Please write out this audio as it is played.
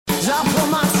I put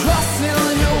my trust in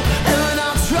you, and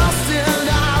I trust in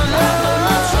love. I put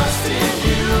my trust in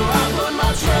you, I put my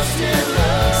trust in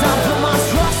love. I put my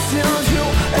trust in you,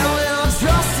 and I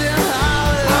trust in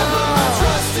love. I put my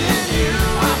trust in you,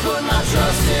 I put my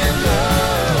trust in love.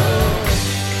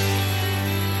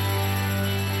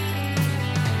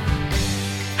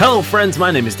 Hello, friends.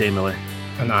 My name is Dave Miller.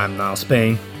 And I'm Niall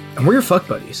Spain. And we're your fuck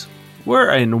buddies.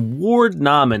 We're an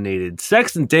award-nominated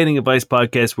sex and dating advice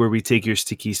podcast where we take your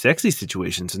sticky, sexy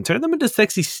situations and turn them into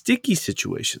sexy, sticky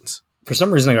situations. For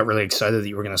some reason, I got really excited that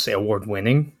you were going to say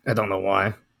award-winning. I don't know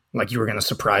why. Like you were going to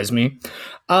surprise me.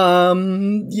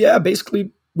 Yeah,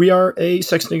 basically, we are a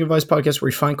sex and dating advice podcast where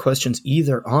we find questions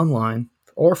either online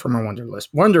or from our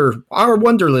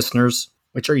wonder listeners,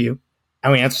 which are you,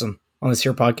 and we answer them on this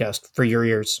here podcast for your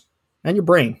ears and your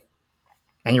brain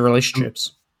and your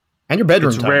relationships and your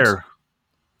bedroom It's times. rare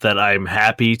that I'm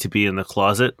happy to be in the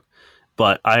closet,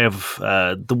 but I have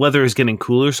the weather is getting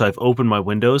cooler, so I've opened my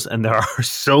windows, and there are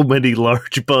so many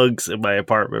large bugs in my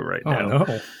apartment right now.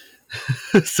 Oh,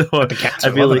 no. So The cats I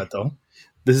are feel loving like it, though.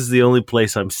 this is the only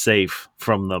place I'm safe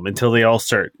from them until they all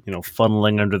start,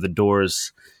 funneling under the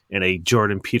doors in a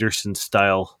Jordan Peterson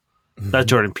style. Not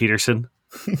Jordan Peterson.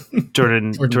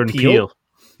 Jordan Peele.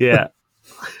 Yeah.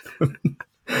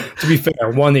 To be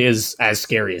fair, one is as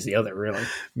scary as the other, really.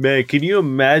 Man, can you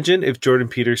imagine if Jordan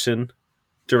Peterson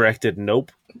directed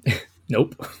Nope?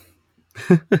 Nope.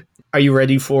 Are you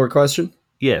ready for a question?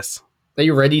 Yes. Are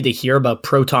you ready to hear about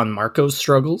Proton Marco's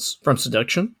struggles from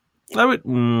seduction? I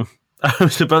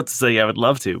was about to say I would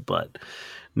love to, but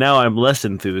now I'm less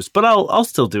enthused. But I'll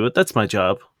still do it. That's my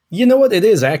job. You know what it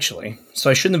is, actually. So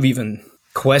I shouldn't have even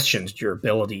questioned your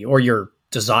ability or your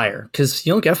desire, because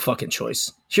you don't get a fucking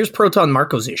choice. Here's Proton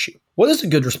Marco's issue. What is a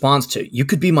good response to "you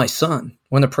could be my son"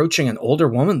 when approaching an older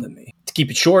woman than me? To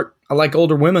keep it short, I like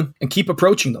older women and keep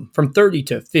approaching them from 30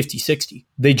 to 50, 60.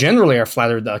 They generally are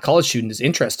flattered that a college student is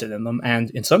interested in them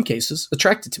and, in some cases,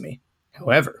 attracted to me.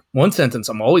 However, one sentence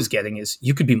I'm always getting is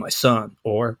 "you could be my son"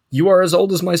 or "you are as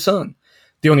old as my son."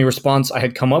 The only response I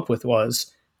had come up with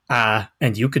was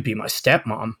 "and you could be my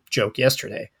stepmom" joke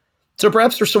yesterday. So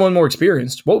perhaps for someone more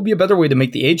experienced, what would be a better way to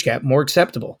make the age gap more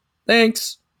acceptable?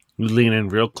 Thanks. You lean in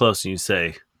real close and you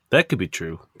say, that could be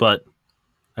true, but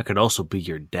I could also be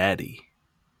your daddy.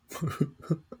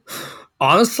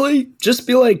 Honestly, just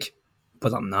be like,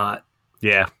 but I'm not.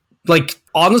 Yeah. Like,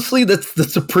 honestly,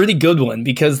 that's a pretty good one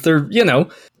because they're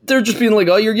just being like,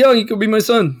 oh, you're young, you could be my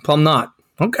son. But I'm not.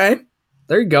 Okay.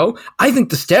 There you go. I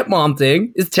think the stepmom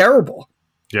thing is terrible.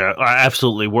 Yeah,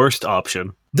 absolutely worst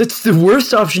option. That's the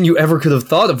worst option you ever could have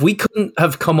thought of. We couldn't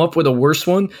have come up with a worse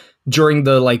one during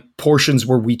the portions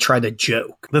where we try to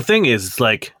joke. The thing is,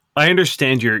 I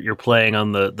understand you're playing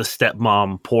on the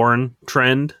stepmom porn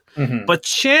trend, but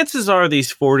chances are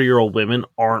these 40-year-old women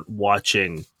aren't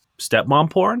watching stepmom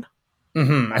porn.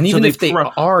 Mm-hmm. And even if they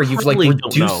are, you've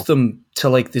reduced them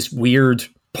to this weird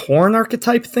porn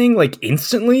archetype thing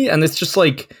instantly, and it's just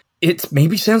it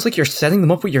maybe sounds like you're setting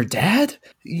them up with your dad?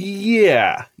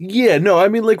 Yeah. No, I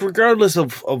mean, regardless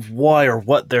of why or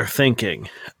what they're thinking,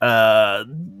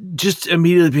 just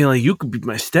immediately being like, you could be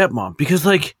my stepmom. Because,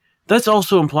 that's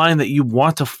also implying that you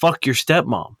want to fuck your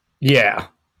stepmom. Yeah.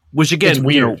 Which, again, it's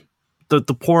weird. The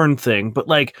porn thing. But,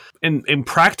 in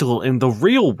the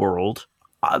real world,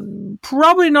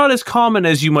 probably not as common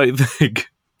as you might think.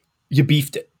 You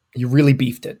beefed it. You really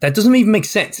beefed it. That doesn't even make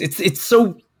sense. It's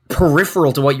so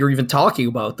peripheral to what you're even talking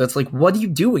about. That's what are you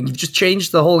doing? You've just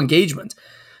changed the whole engagement.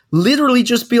 Literally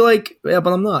just be like, yeah,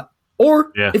 but I'm not.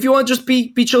 Or if you want to just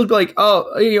be chill, be like,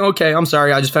 oh, okay, I'm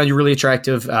sorry, I just found you really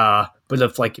attractive. But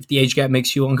if the age gap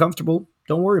makes you uncomfortable,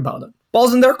 don't worry about it.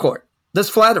 Ball's in their court. That's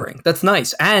flattering. That's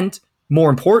nice. And more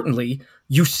importantly,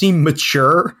 you seem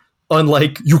mature.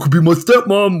 Unlike, you could be my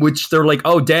stepmom, which they're like,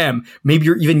 oh, damn, maybe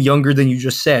you're even younger than you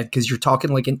just said because you're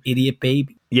talking like an idiot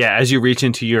baby. Yeah, as you reach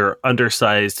into your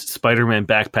undersized Spider-Man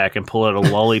backpack and pull out a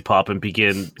lollipop and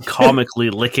begin comically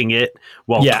licking it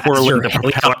while twirling the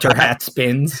helicopter hat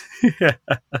spins.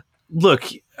 Look,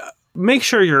 make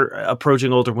sure you're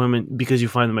approaching older women because you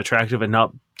find them attractive and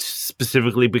not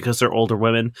specifically because they're older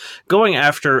women. Going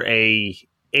after a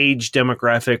age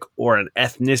demographic or an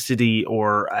ethnicity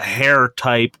or a hair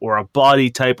type or a body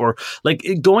type or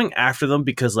going after them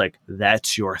because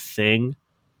that's your thing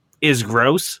is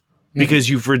gross because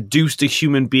you've reduced a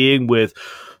human being with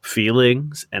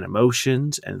feelings and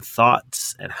emotions and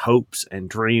thoughts and hopes and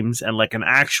dreams and an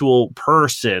actual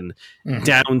person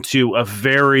down to a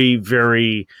very,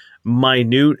 very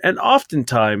minute and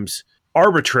oftentimes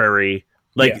arbitrary,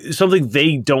 something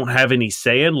they don't have any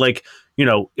say in.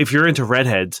 If you're into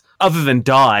redheads, other than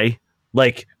dye,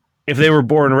 If they were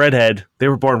born redhead, they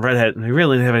were born redhead, and they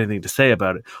really didn't have anything to say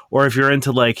about it. Or if you're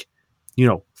into like,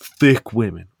 thick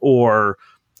women, or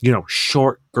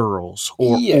short girls,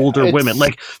 or older women,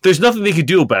 like there's nothing they could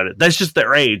do about it. That's just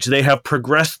their age. They have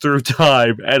progressed through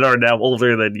time and are now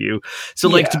older than you. So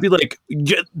like to be like,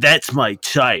 that's my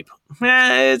type.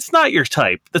 It's not your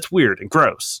type. That's weird and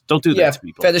gross. Don't do that to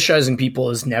people. Fetishizing people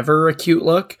is never a cute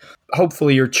look.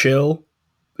 Hopefully you're chill.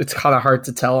 It's kind of hard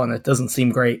to tell, and it doesn't seem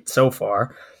great so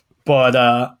far. But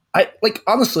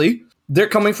honestly, they're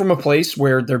coming from a place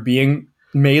where they're being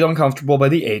made uncomfortable by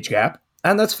the age gap,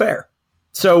 and that's fair.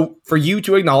 So for you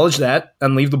to acknowledge that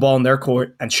and leave the ball in their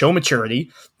court and show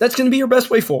maturity, that's going to be your best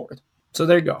way forward. So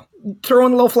there you go. Throw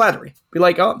in a little flattery. Be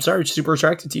like, oh, I'm sorry, super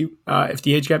attracted to you. If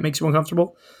the age gap makes you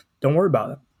uncomfortable, don't worry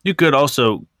about it. You could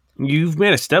also, you've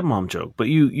made a stepmom joke, but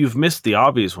you've missed the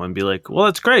obvious one. Be like, well,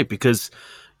 that's great because,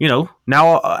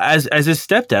 now as his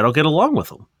stepdad, I'll get along with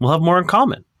him. We'll have more in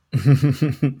common.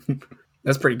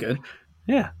 That's pretty good.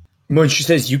 Yeah. When she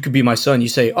says, you could be my son, you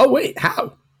say, oh, wait,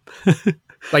 how?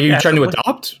 Like, are you trying to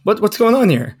adopt? What's going on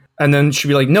here? And then she'd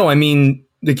be like, no, I mean,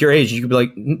 like your age. You could be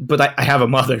like, but I have a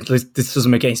mother. This doesn't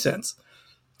make any sense.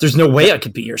 There's no way I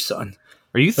could be your son.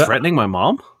 Are you threatening my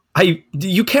mom?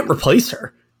 You can't replace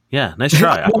her. Yeah, nice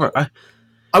try.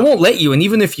 I won't let you. And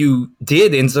even if you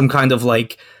did in some kind of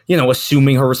like,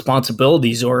 assuming her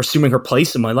responsibilities or assuming her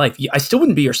place in my life, I still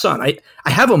wouldn't be your son. I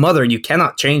have a mother and you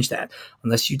cannot change that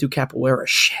unless you do capoeira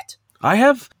shit. I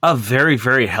have a very,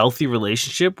 very healthy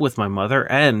relationship with my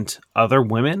mother and other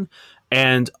women,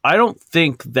 and I don't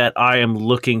think that I am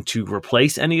looking to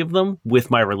replace any of them with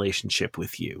my relationship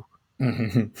with you.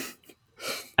 Mm-hmm.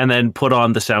 And then put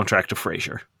on the soundtrack to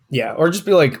Frasier. Yeah, or just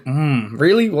be like,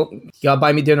 really? Well, you gotta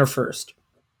buy me dinner first.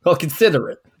 I'll consider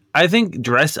it. I think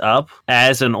dress up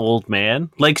as an old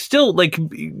man. Like, still, like,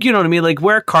 you know what I mean? Like,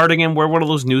 wear a cardigan, wear one of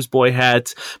those newsboy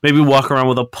hats, maybe walk around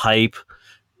with a pipe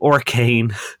or a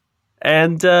cane.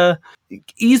 And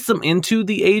ease them into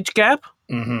the age gap.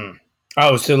 Mm-hmm.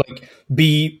 Oh, so like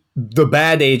be the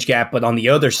bad age gap, but on the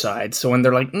other side. So when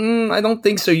they're like, I don't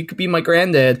think so. You could be my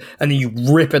granddad. And then you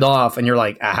rip it off and you're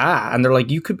like, aha. And they're like,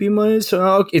 you could be my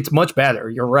son. It's much better.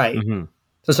 You're right. Mm-hmm.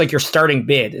 So it's like your starting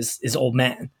bid is old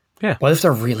man. Yeah. What if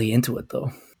they're really into it,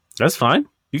 though? That's fine.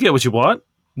 You get what you want.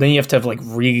 Then you have to have like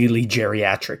really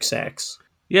geriatric sex.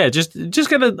 Yeah, just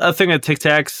get a thing of Tic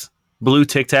Tacs. Blue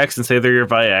Tic Tacs and say they're your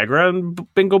Viagra,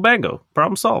 and bingo bango.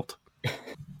 Problem solved. You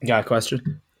got a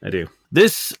question? I do.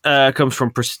 This comes from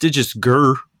Prestigious Gur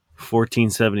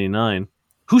 1479.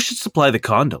 Who should supply the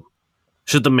condom?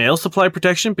 Should the male supply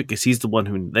protection because he's the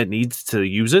one that needs to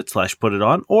use it / put it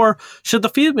on? Or should the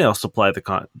female supply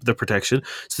the protection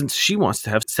since she wants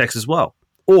to have sex as well?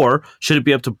 Or should it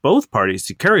be up to both parties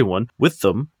to carry one with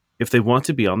them if they want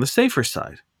to be on the safer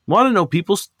side? Want to know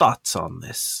people's thoughts on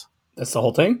this. That's the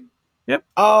whole thing? Yep.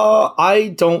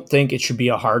 I don't think it should be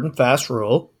a hard and fast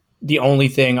rule. The only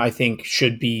thing I think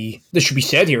should be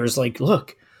said here is like,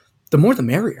 look, the more the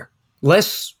merrier.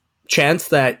 Less chance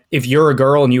that if you're a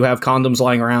girl and you have condoms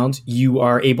lying around, you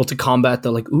are able to combat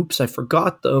the like, oops, I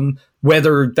forgot them.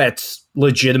 Whether that's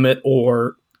legitimate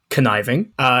or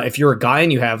conniving. If you're a guy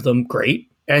and you have them,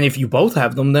 great. And if you both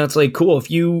have them, that's like cool. If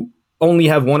you only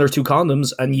have 1 or 2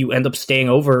 condoms and you end up staying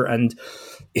over and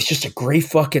it's just a great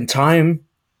fucking time.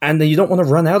 And then you don't want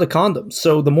to run out of condoms.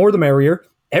 So the more the merrier.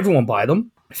 Everyone buy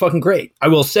them. Fucking great. I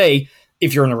will say,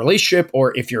 if you're in a relationship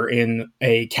or if you're in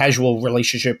a casual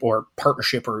relationship or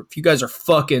partnership, or if you guys are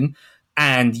fucking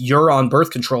and you're on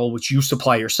birth control, which you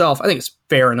supply yourself, I think it's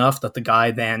fair enough that the guy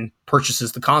then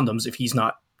purchases the condoms if he's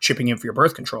not chipping in for your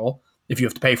birth control, if you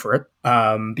have to pay for it.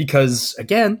 Because,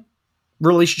 again,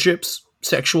 relationships,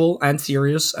 sexual and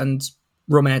serious and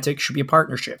romantic, should be a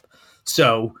partnership.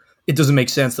 So it doesn't make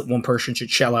sense that one person should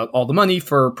shell out all the money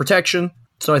for protection.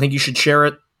 So I think you should share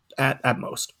it at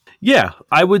most. Yeah,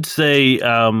 I would say,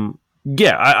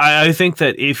 I think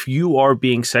that if you are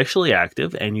being sexually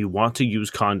active and you want to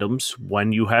use condoms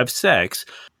when you have sex,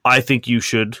 I think you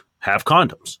should have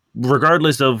condoms,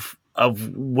 regardless of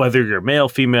whether you're male,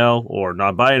 female, or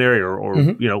non-binary,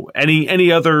 or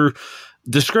any other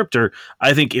descriptor.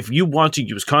 I think if you want to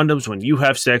use condoms when you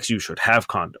have sex, you should have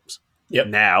condoms. Yep.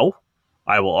 Now,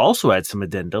 I will also add some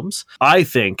addendums. I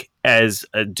think as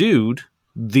a dude,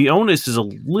 the onus is a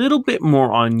little bit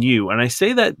more on you. And I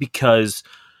say that because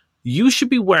you should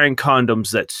be wearing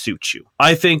condoms that suit you.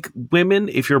 I think women,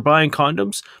 if you're buying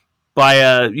condoms,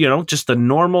 buy just a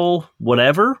normal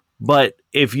whatever. But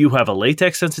if you have a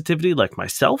latex sensitivity like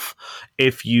myself,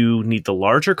 if you need the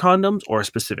larger condoms or a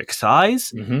specific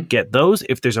size, get those.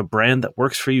 If there's a brand that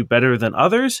works for you better than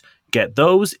others, get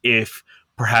those. If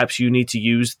perhaps you need to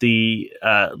use the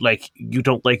like you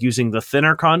don't like using the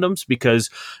thinner condoms because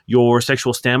your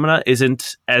sexual stamina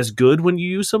isn't as good when you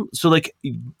use them. So like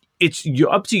it's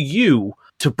up to you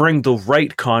to bring the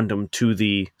right condom to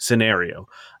the scenario.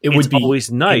 It would be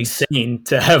always nice insane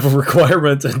to have a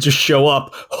requirement and just show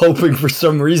up hoping for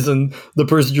some reason the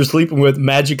person you're sleeping with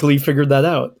magically figured that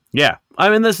out. Yeah. I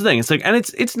mean, that's the thing. It's like, and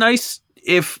it's nice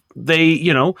if they,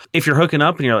 you know, if you're hooking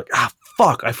up and you're like,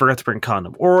 fuck, I forgot to bring a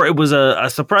condom. Or it was a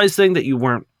surprise thing that you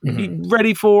weren't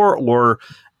ready for, or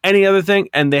any other thing,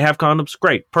 and they have condoms.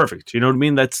 Great. Perfect. You know what I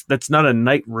mean? That's not a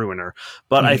night ruiner.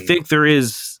 But I think there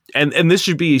is, and this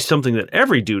should be something that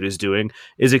every dude is doing,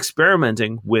 is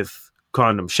experimenting with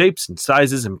condom shapes and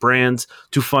sizes and brands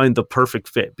to find the perfect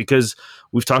fit, because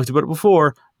we've talked about it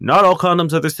before, not all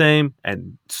condoms are the same,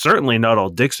 and certainly not all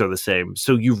dicks are the same.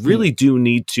 So you really do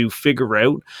need to figure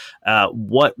out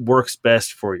what works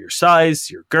best for your size,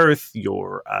 your girth,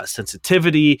 your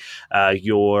sensitivity,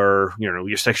 your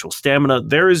sexual stamina.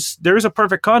 There is a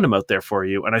perfect condom out there for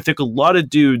you, and I think a lot of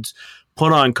dudes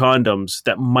put on condoms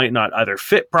that might not either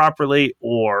fit properly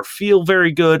or feel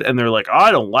very good, and they're like,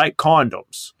 I don't like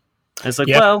condoms. And it's like,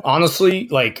 well, honestly,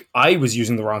 like I was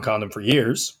using the wrong condom for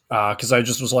years because I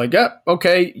just was like, yeah,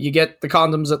 okay, you get the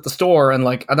condoms at the store, and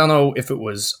like I don't know if it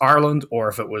was Ireland or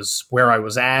if it was where I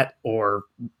was at or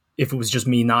if it was just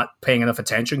me not paying enough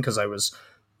attention because I was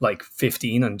like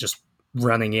 15 and just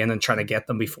running in and trying to get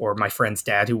them before my friend's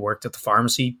dad who worked at the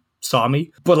pharmacy saw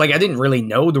me. But like I didn't really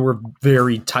know there were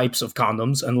varied types of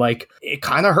condoms, and like it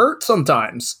kind of hurt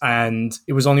sometimes. And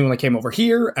it was only when I came over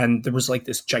here and there was like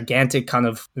this gigantic kind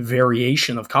of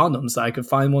variation of condoms that I could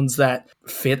find ones that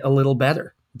fit a little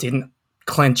better, didn't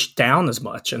clench down as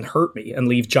much and hurt me and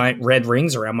leave giant red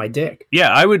rings around my dick. Yeah,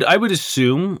 I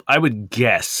would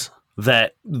guess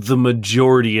that the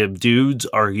majority of dudes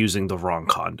are using the wrong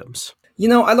condoms. You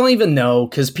know, I don't even know,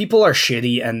 because people are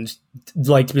shitty and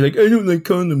like to be like, I don't like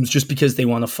condoms just because they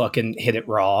want to fucking hit it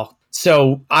raw.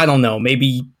 So, I don't know.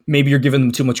 Maybe you're giving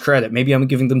them too much credit. Maybe I'm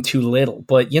giving them too little.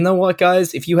 But you know what,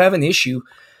 guys? If you have an issue,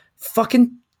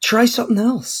 fucking try something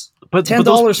else. But $10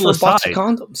 for a box of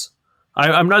condoms.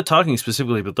 I'm not talking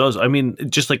specifically about those. I mean,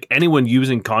 just like anyone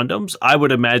using condoms, I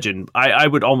would imagine, I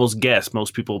would almost guess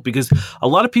most people, because a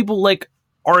lot of people like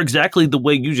are exactly the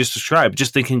way you just described,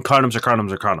 just thinking condoms are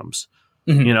condoms are condoms.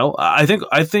 Mm-hmm. You know, I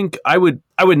think I would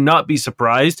not be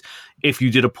surprised if you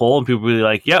did a poll and people would be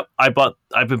like, "Yep, I've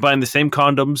been buying the same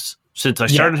condoms since I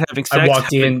started having sex." I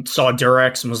walked in, saw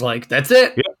Durex, and was like, "That's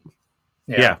it."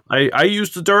 Yeah. I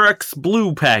used the Durex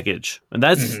Blue package, and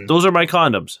those are my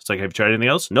condoms. It's like, have you tried anything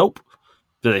else? Nope.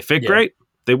 Do they fit great?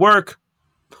 They work.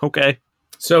 Okay.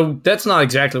 So that's not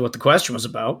exactly what the question was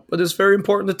about, but it's very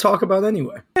important to talk about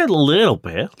anyway. A little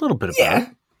bit about it. Yeah,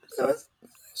 that's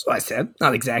what I said.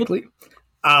 Not exactly.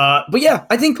 But yeah,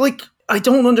 I think like I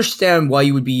don't understand why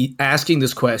you would be asking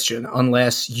this question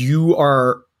unless you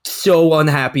are so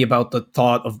unhappy about the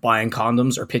thought of buying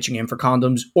condoms or pitching in for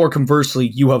condoms, or conversely,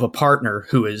 you have a partner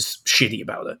who is shitty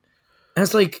about it. And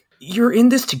it's like, you're in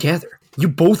this together. You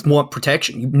both want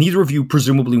protection. Neither of you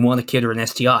presumably want a kid or an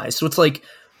STI. So it's like,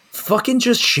 fucking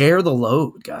just share the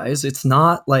load, guys. It's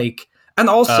not like, and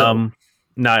also,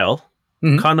 Niall.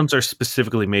 Condoms are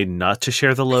specifically made not to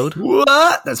share the load.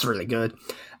 What? That's really good.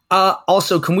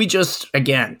 Also, can we just,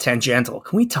 again, tangential,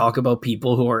 can we talk about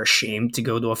people who are ashamed to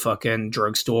go to a fucking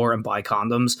drugstore and buy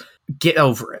condoms? Get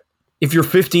over it. If you're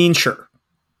 15, sure.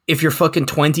 If you're fucking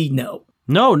 20, no.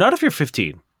 No, not if you're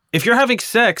 15. If you're having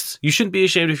sex, you shouldn't be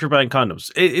ashamed if you're buying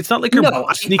condoms. It's not like you're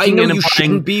sneaking in and you buying...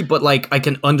 shouldn't be, but like I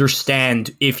can understand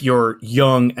if you're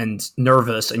young and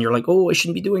nervous and you're like, oh, I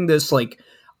shouldn't be doing this. Like,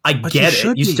 I get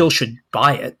it. You still should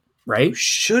buy it, right? You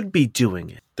should be doing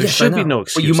it. There should be no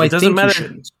excuse. But you might think you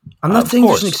shouldn't. I'm not saying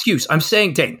there's an excuse. I'm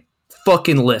saying, Dane,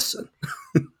 fucking listen.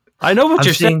 I know what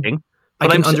you're saying. But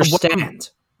I can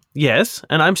understand. Yes,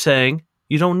 and I'm saying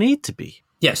you don't need to be.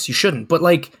 Yes, you shouldn't. But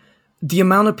like the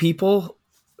amount of people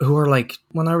who are like,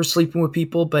 when I was sleeping with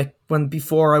people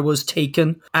before I was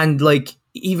taken, and like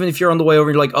even if you're on the way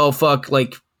over, you're like, oh fuck,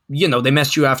 like, you know, they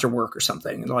messed you after work or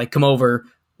something, and they're like, come over,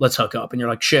 let's hook up. And you're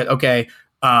like, shit, okay,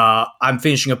 I'm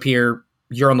finishing up here.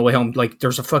 You're on the way home. Like,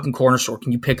 there's a fucking corner store.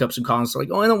 Can you pick up some condoms? Like,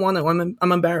 oh, I don't want it.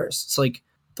 I'm embarrassed. It's like,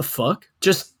 the fuck?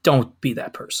 Just don't be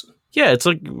that person. Yeah, it's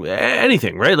like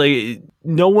anything, right? Like,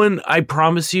 no one, I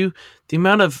promise you, the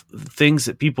amount of things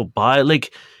that people buy,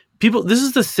 like, people, this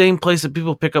is the same place that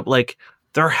people pick up, like,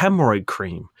 their hemorrhoid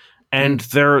cream and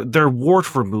their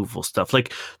wart removal stuff.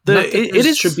 Like,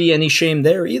 it should be any shame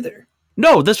there either.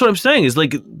 No, that's what I'm saying is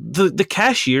like the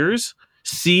cashiers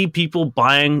see people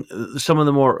buying some of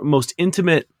the most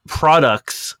intimate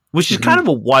products which is kind of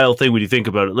a wild thing when you think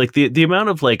about it. Like the amount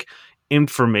of like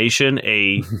information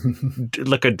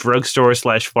like a drugstore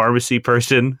 / pharmacy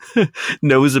person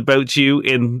knows about you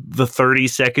in the 30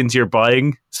 seconds you're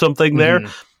buying something there.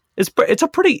 It's a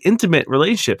pretty intimate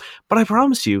relationship, but I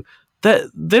promise you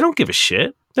that they don't give a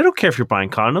shit. They don't care if you're buying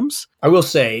condoms. I will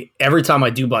say, every time I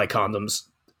do buy condoms,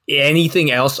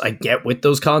 anything else I get with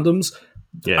those condoms,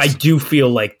 Yes. I do feel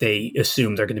like they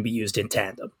assume they're going to be used in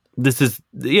tandem.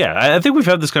 I think we've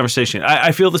had this conversation.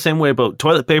 I feel the same way about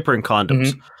toilet paper and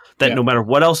condoms, that no matter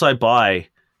what else I buy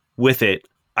with it,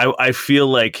 I feel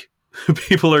like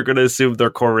people are going to assume they're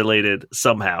correlated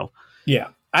somehow. Yeah.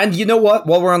 And you know what?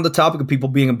 While we're on the topic of people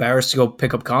being embarrassed to go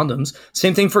pick up condoms,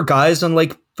 same thing for guys on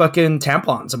like fucking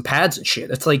tampons and pads and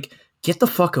shit. It's like, get the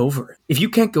fuck over it. If you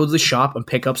can't go to the shop and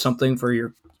pick up something for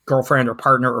your girlfriend or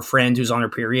partner or friend who's on her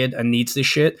period and needs this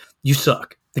shit, you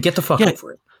suck. Like, get the fuck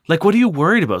over it. Like, what are you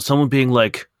worried about? Someone being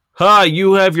like, "Ha,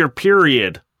 you have your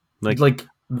period." Like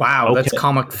wow, okay. That's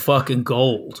comic fucking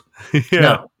gold.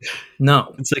 Yeah.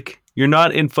 No. It's like, you're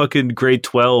not in fucking grade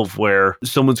 12 where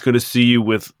someone's going to see you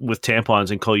with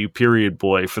tampons and call you period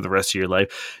boy for the rest of your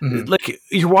life. Like,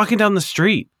 you're walking down the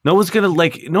street. No one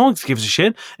gives a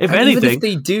shit. If anything, even if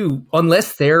they do,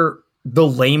 unless they're the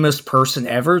lamest person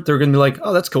ever, they're going to be like,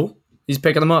 "Oh, that's cool. He's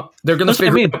picking them up." They're going to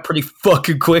figure it out pretty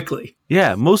fucking quickly.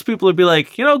 Yeah, most people would be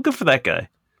like, good for that guy.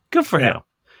 Good for him.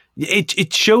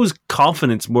 It shows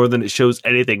confidence more than it shows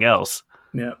anything else.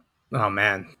 Yeah. Oh,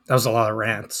 man. That was a lot of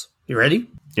rants. You ready?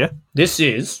 Yeah. This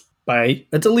is by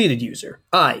a deleted user.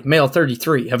 I, male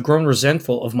 33, have grown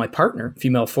resentful of my partner,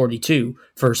 female 42,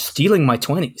 for stealing my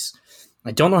 20s.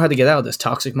 I don't know how to get out of this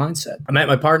toxic mindset. I met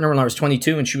my partner when I was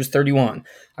 22 and she was 31.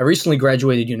 I recently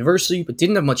graduated university, but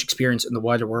didn't have much experience in the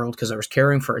wider world because I was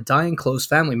caring for a dying close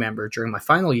family member during my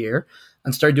final year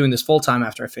and started doing this full-time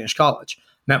after I finished college.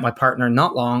 Met my partner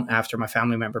not long after my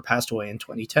family member passed away in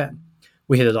 2010.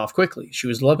 We hit it off quickly. She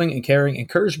was loving and caring,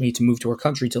 encouraged me to move to her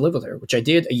country to live with her, which I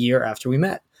did a year after we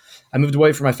met. I moved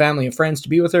away from my family and friends to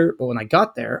be with her, but when I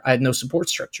got there, I had no support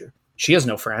structure. She has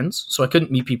no friends, so I couldn't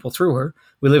meet people through her.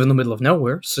 We live in the middle of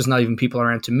nowhere, so there's not even people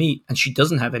around to meet, and she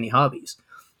doesn't have any hobbies.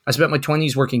 I spent my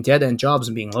 20s working dead-end jobs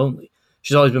and being lonely.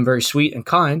 She's always been very sweet and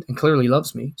kind and clearly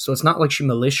loves me, so it's not like she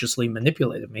maliciously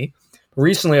manipulated me. But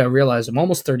recently I realized I'm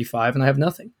almost 35 and I have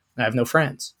nothing. I have no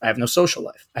friends. I have no social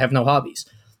life. I have no hobbies.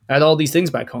 I had all these things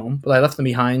back home, but I left them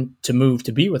behind to move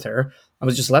to be with her. I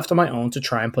was just left on my own to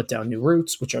try and put down new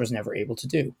roots, which I was never able to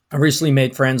do. I recently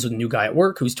made friends with a new guy at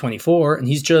work who's 24, and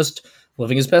he's just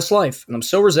living his best life. And I'm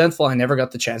so resentful I never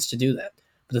got the chance to do that.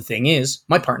 But the thing is,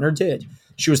 my partner did.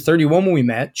 She was 31 when we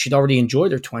met. She'd already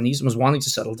enjoyed her 20s and was wanting to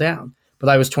settle down. But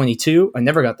I was 22. I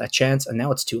never got that chance, and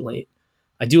now it's too late.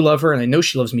 I do love her, and I know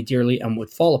she loves me dearly and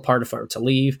would fall apart if I were to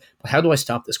leave. But how do I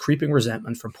stop this creeping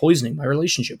resentment from poisoning my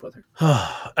relationship with her?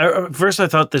 At first, I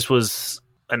thought this was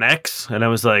an ex, and I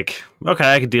was like,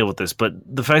 okay, I could deal with this. But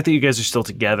the fact that you guys are still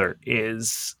together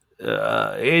is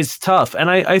tough.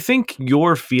 And I think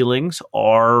your feelings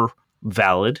are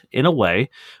valid in a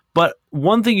way. But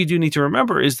one thing you do need to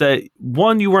remember is that,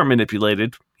 one, you weren't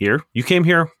manipulated here. You came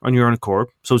here on your own accord.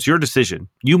 So it's your decision.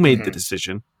 You made the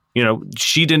decision.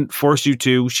 She didn't force you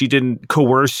to. She didn't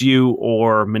coerce you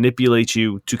or manipulate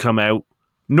you to come out,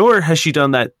 nor has she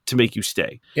done that to make you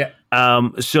stay. Yeah.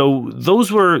 So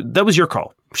that was your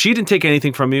call. She didn't take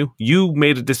anything from you. You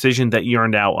made a decision that you're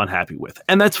now unhappy with.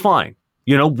 And that's fine.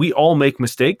 We all make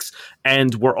mistakes,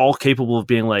 and we're all capable of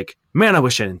being like, man, I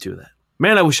wish I didn't do that.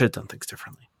 Man, I wish I'd done things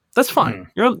differently. That's fine.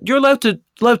 You're allowed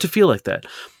to feel like that.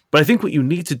 But I think what you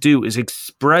need to do is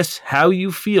express how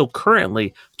you feel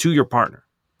currently to your partner.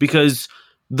 Because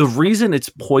the reason it's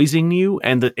poisoning you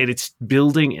and it's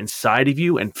building inside of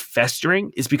you and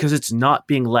festering is because it's not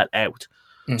being let out.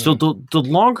 So the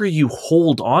longer you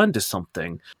hold on to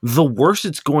something, the worse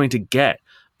it's going to get,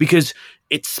 because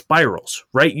it spirals,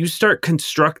 right? You start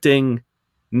constructing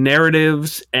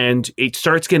narratives and it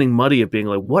starts getting muddy of being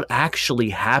like, what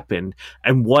actually happened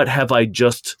and what have I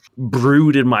just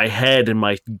brewed in my head and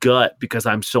my gut because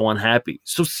I'm so unhappy?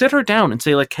 So sit her down and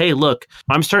say like, hey, look,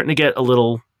 I'm starting to get a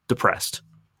little depressed,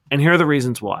 and here are the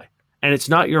reasons why, and it's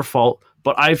not your fault,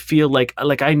 but I feel like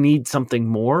I need something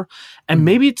more, and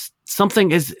maybe it's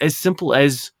something as simple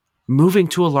as moving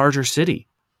to a larger city,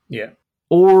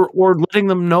 or letting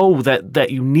them know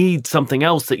that you need something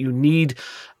else, that you need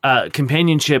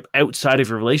companionship outside of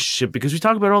your relationship, because we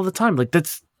talk about it all the time. Like,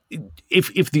 that's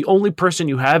if the only person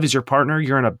you have is your partner,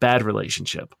 you're in a bad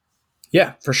relationship.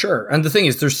 Yeah, for sure. And the thing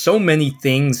is, there's so many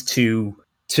things to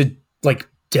like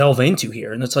delve into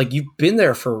here. And it's like, you've been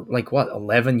there for like, what,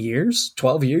 11 years,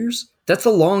 12 years? That's a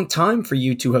long time for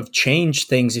you to have changed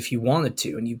things if you wanted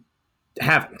to. And you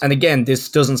haven't. And again, this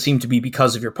doesn't seem to be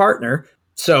because of your partner.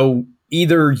 So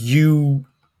either you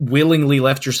willingly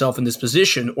left yourself in this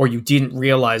position or you didn't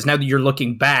realize, now that you're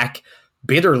looking back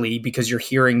bitterly because you're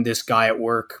hearing this guy at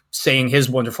work saying his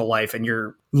wonderful life and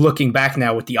you're looking back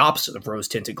now with the opposite of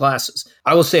rose-tinted glasses.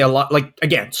 I will say a lot, like,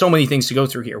 again, so many things to go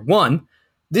through here. One,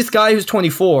 this guy who's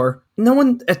 24, no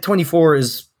one at 24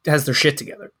 has their shit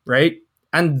together, right?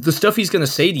 And the stuff he's going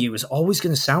to say to you is always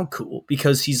going to sound cool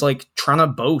because he's like trying to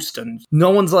boast. And no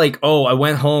one's like, oh, I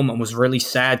went home and was really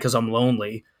sad because I'm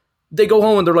lonely. They go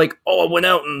home and they're like, oh, I went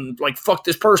out and like fucked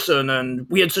this person and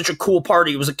we had such a cool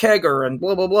party. It was a kegger and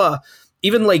blah, blah, blah.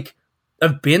 Even like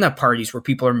I've been at parties where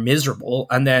people are miserable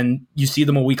and then you see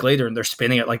them a week later and they're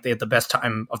spinning it like they had the best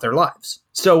time of their lives.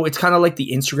 So it's kind of like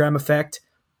the Instagram effect.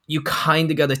 You kind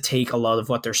of got to take a lot of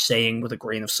what they're saying with a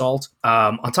grain of salt.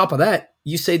 On top of that,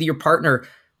 you say that your partner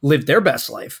lived their best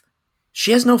life.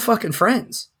 She has no fucking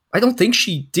friends. I don't think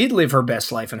she did live her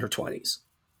best life in her 20s.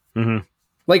 Mm-hmm.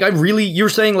 Like, you're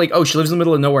saying like, oh, she lives in the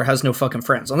middle of nowhere, has no fucking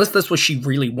friends. Unless that's what she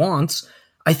really wants.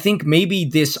 I think maybe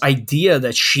this idea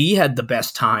that she had the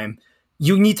best time,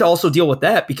 you need to also deal with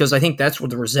that because I think that's where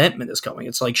the resentment is coming.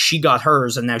 It's like she got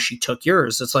hers and now she took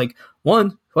yours. It's like,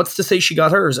 one, what's to say she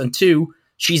got hers? And two,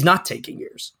 she's not taking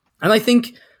yours. And I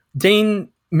think Dane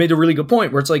made a really good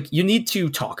point where it's like, you need to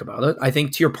talk about it, I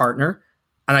think, to your partner.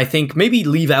 And I think maybe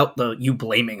leave out the you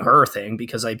blaming her thing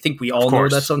because I think we all know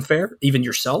that's unfair, even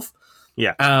yourself.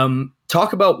 Yeah.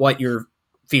 Talk about what you're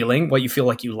feeling, what you feel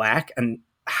like you lack, and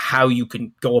how you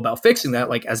can go about fixing that.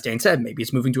 Like, as Dane said, maybe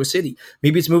it's moving to a city.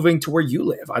 Maybe it's moving to where you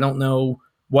live. I don't know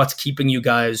what's keeping you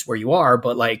guys where you are,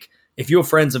 but like, if you have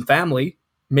friends and family,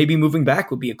 maybe moving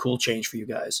back would be a cool change for you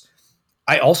guys.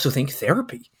 I also think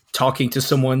therapy, talking to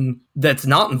someone that's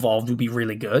not involved would be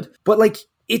really good. But like,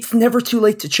 it's never too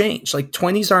late to change. Like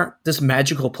 20s aren't this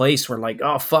magical place where like,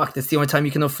 oh fuck, that's the only time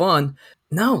you can have fun.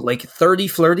 No, like 30,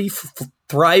 flirty,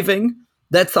 thriving,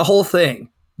 that's the whole thing.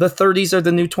 The 30s are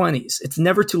the new 20s. It's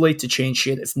never too late to change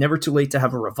shit. It's never too late to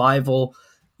have a revival.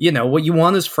 You know, what you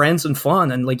want is friends and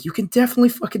fun. And like, you can definitely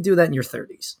fucking do that in your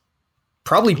 30s.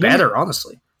 Probably better,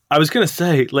 honestly. I was going to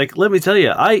say, like, let me tell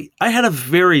you, I had a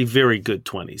very, very good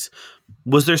 20s.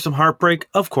 Was there some heartbreak?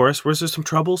 Of course. Was there some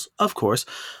troubles? Of course.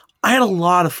 I had a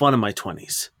lot of fun in my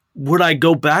 20s. Would I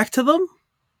go back to them?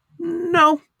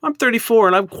 No. I'm 34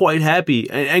 and I'm quite happy.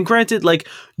 And granted, like,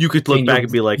 you could look back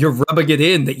and be like, you're rubbing it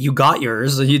in that you got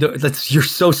yours. And you're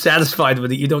so satisfied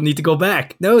with it. You don't need to go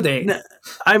back. No, Dane.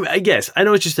 I guess I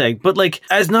know what you're saying, but like,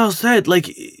 as Niall said,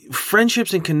 like,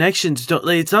 friendships and connections don't,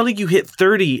 like, it's not like you hit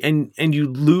 30 and you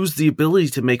lose the ability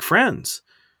to make friends.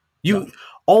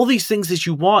 All these things that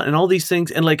you want and all these things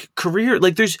and like career,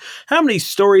 like there's how many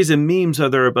stories and memes are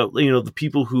there about, you know, the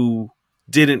people who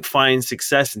didn't find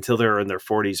success until they're in their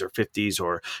 40s or 50s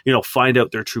or, you know, find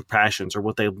out their true passions or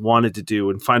what they wanted to do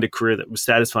and find a career that was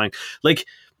satisfying. Like,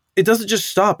 it doesn't just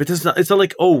stop. It's not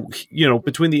like, oh, you know,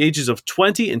 between the ages of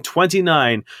 20 and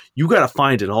 29, you got to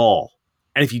find it all.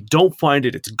 And if you don't find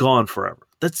it, it's gone forever.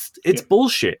 It's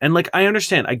bullshit. And like, I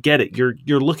understand. I get it.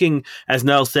 You're looking, as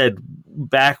Niall said,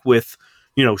 back with,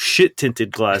 you know, shit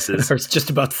tinted glasses. I was just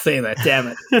about to say that.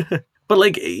 Damn it. But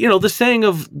like, you know, the saying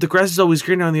of the grass is always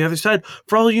greener on the other side,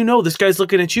 for all you know, this guy's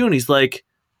looking at you and he's like,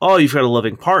 oh, you've got a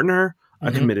loving partner,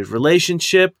 a committed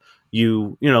relationship.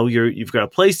 You've got a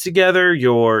place together.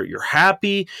 You're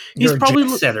happy. You're probably a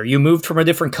jet setter. You moved from a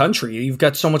different country. You've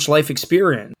got so much life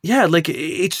experience. Yeah. Like,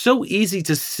 it's so easy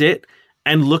to sit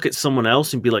and look at someone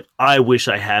else and be like, I wish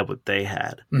I had what they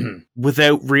had,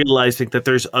 without realizing that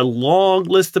there's a long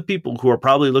list of people who are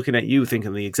probably looking at you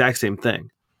thinking the exact same thing.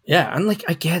 Yeah. And like,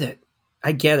 I get it.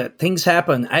 Things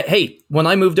happen. Hey, when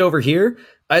I moved over here,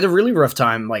 I had a really rough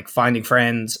time, like, finding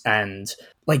friends, and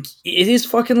like, it is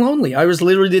fucking lonely. I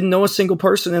literally didn't know a single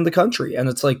person in the country. And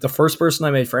it's like, the first person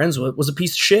I made friends with was a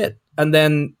piece of shit. And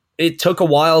then it took a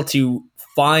while to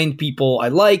find people I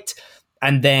liked.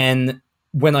 And then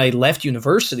when I left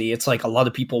university, it's like a lot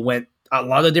of people went a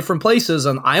lot of different places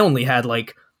and I only had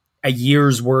like a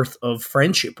year's worth of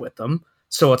friendship with them.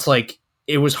 So it's like,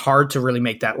 it was hard to really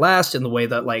make that last in the way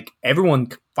that like everyone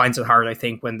finds it hard, I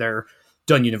think, when they're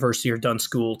done university or done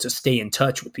school to stay in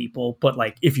touch with people. But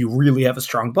like, if you really have a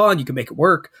strong bond, you can make it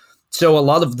work. So a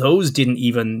lot of those didn't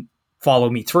even follow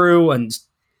me through. And,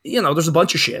 you know, there's a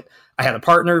bunch of shit. I had a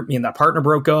partner, me and that partner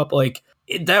broke up. Like,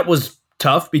 that was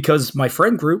tough because my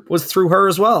friend group was through her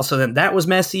as well. So then that was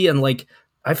messy and like,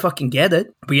 I fucking get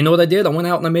it. But you know what I did? I went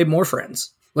out and I made more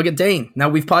friends. Look at Dane. Now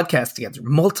we've podcasted together.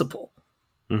 Multiple.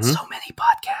 So many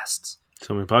podcasts.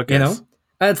 You know?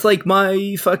 It's like,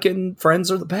 my fucking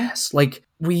friends are the best. Like,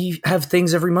 we have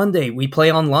things every Monday. We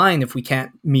play online if we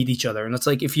can't meet each other. And it's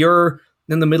like, if you're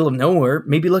in the middle of nowhere,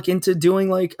 maybe look into doing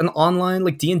like an online,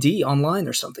 like D&D online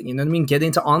or something. You know what I mean? Get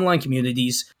into online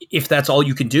communities if that's all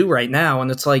you can do right now.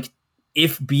 And it's like,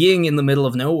 if being in the middle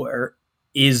of nowhere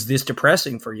is this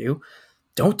depressing for you,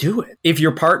 don't do it. If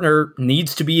your partner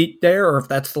needs to be there, or if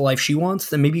that's the life she wants,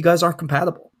 then maybe you guys aren't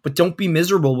compatible. But don't be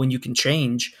miserable when you can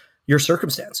change your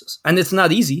circumstances. And it's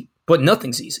not easy, but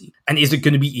nothing's easy. And is it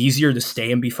going to be easier to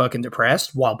stay and be fucking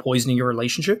depressed while poisoning your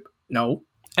relationship? No.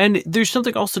 And there's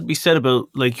something also to be said about,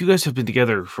 like, you guys have been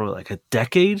together for like a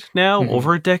decade now,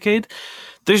 over a decade.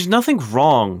 There's nothing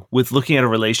wrong with looking at a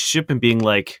relationship and being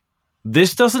like,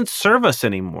 this doesn't serve us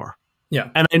anymore.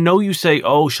 Yeah. And I know you say,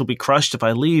 oh, she'll be crushed if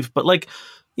I leave. But like,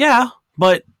 yeah,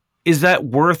 but is that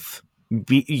worth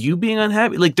you being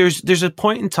unhappy? Like, there's a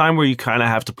point in time where you kind of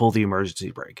have to pull the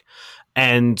emergency brake.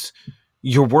 And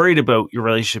you're worried about your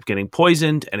relationship getting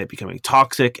poisoned and it becoming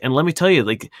toxic. And let me tell you,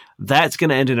 like, that's going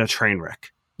to end in a train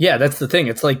wreck. Yeah, that's the thing.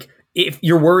 It's like, if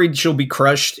you're worried she'll be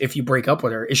crushed if you break up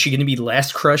with her, is she going to be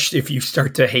less crushed if you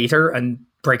start to hate her and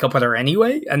break up with her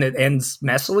anyway and it ends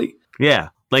messily? Yeah,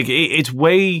 like it's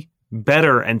way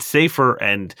better and safer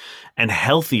and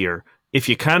healthier if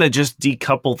you kind of just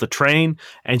decouple the train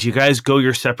and you guys go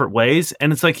your separate ways.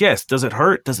 And it's like, yes, does it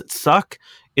hurt? Does it suck?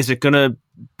 Is it going to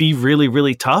be really,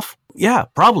 really tough? Yeah,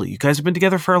 probably. You guys have been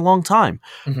together for a long time.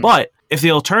 But if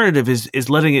the alternative is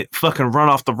letting it fucking run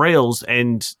off the rails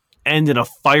and end in a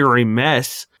fiery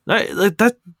mess,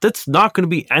 that's not going to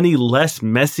be any less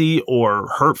messy or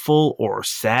hurtful or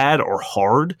sad or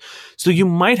hard. So you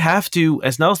might have to,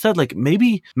 as Nell said, like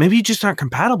maybe you just aren't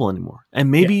compatible anymore, and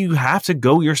maybe you have to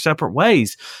go your separate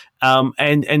ways,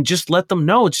 and just let them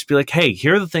know. Just be like, hey,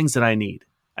 here are the things that I need.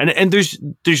 And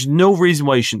there's no reason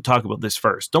why you shouldn't talk about this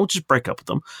first. Don't just break up with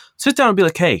them. Sit down and be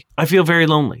like, hey, I feel very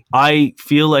lonely. I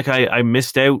feel like I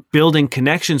missed out building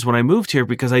connections when I moved here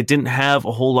because I didn't have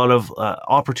a whole lot of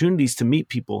opportunities to meet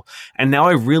people. And now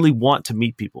I really want to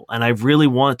meet people. And I really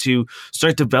want to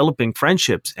start developing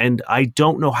friendships. And I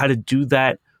don't know how to do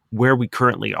that where we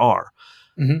currently are.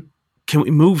 Can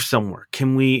we move somewhere?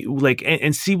 Can we like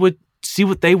and see what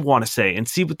they want to say and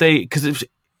see what they, because if,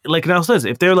 like Nell says,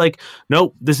 if they're like,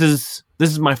 nope, this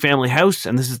is my family house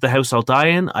and this is the house I'll die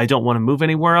in, I don't want to move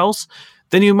anywhere else,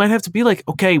 then you might have to be like,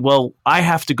 okay, well, I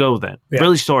have to go then. Yeah.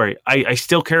 Really sorry. I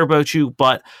still care about you,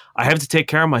 but I have to take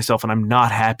care of myself and I'm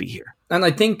not happy here. And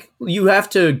I think you have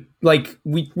to, like,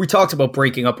 we talked about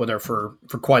breaking up with her for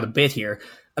quite a bit here.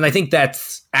 And I think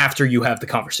that's after you have the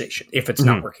conversation, if it's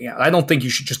not working out. I don't think you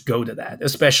should just go to that,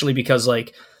 especially because,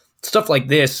 like, stuff like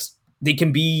this, they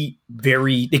can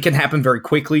happen very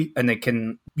quickly, and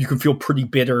you can feel pretty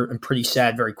bitter and pretty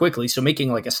sad very quickly. So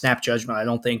making like a snap judgment, I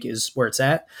don't think is where it's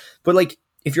at. But like,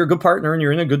 if you're a good partner and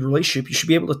you're in a good relationship, you should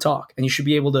be able to talk and you should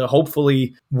be able to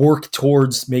hopefully work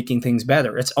towards making things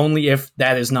better. It's only if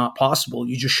that is not possible,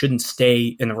 you just shouldn't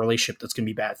stay in a relationship that's going to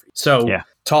be bad for you. So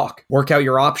talk, work out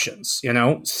your options,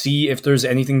 see if there's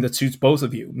anything that suits both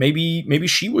of you. Maybe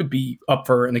she would be up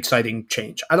for an exciting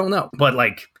change. I don't know. But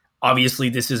like, obviously,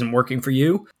 this isn't working for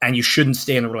you, and you shouldn't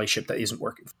stay in a relationship that isn't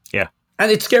working for you. Yeah.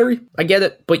 And it's scary. I get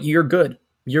it, but you're good.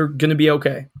 You're going to be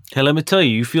okay. Hey, let me tell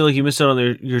you feel like you missed out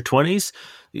on your 20s?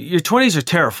 Your 20s are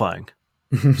terrifying.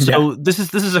 So this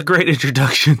is a great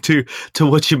introduction to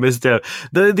what you missed out.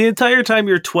 The entire time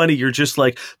you're 20, you're just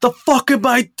like, the fuck am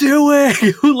I doing?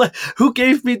 Who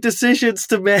gave me decisions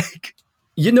to make?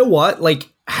 You know what? Like,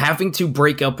 having to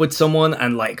break up with someone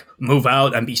and like move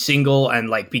out and be single and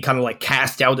like be kind of like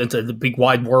cast out into the big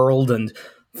wide world and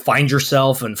find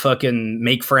yourself and fucking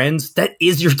make friends, that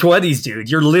is your 20s, dude.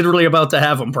 You're literally about to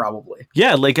have them probably.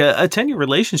 Yeah, like a 10-year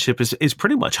relationship is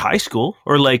pretty much high school,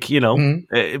 or like,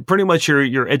 pretty much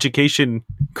your education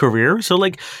career. So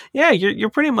like, yeah, you're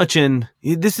pretty much in,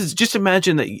 this is, just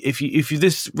imagine that if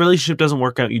this relationship doesn't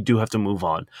work out, you do have to move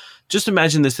on. Just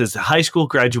imagine this as high school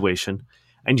graduation,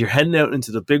 and you're heading out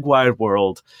into the big wide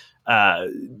world,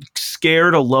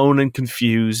 scared, alone, and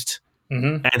confused.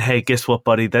 And hey, guess what,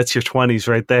 buddy? That's your 20s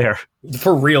right there.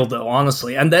 For real, though,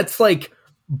 honestly. And that's like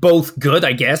both good,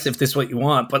 I guess, if this is what you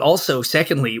want. But also,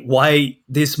 secondly, why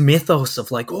this mythos of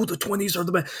like, oh, the 20s are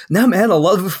the best. Nah, man, a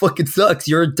lot of it fucking sucks.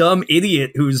 You're a dumb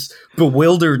idiot who's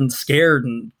bewildered and scared.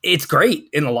 And it's great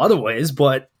in a lot of ways,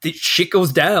 but the shit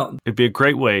goes down. It'd be a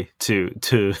great way to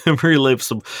relive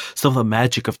some of the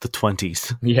magic of the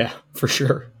 20s. Yeah, for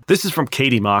sure. This is from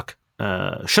Katie Mock.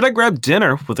 Should I grab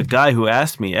dinner with a guy who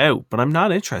asked me out, but I'm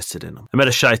not interested in him? I met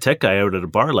a shy tech guy out at a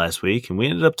bar last week, and we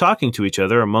ended up talking to each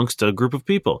other amongst a group of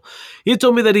people. He had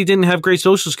told me that he didn't have great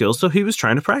social skills, so he was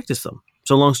trying to practice them.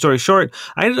 So long story short,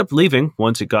 I ended up leaving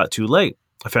once it got too late.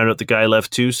 I found out the guy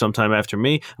left too sometime after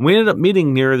me, and we ended up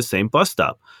meeting near the same bus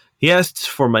stop. He asked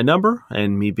for my number,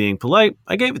 and me being polite,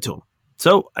 I gave it to him.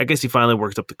 So I guess he finally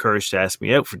worked up the courage to ask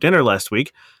me out for dinner last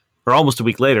week, or almost a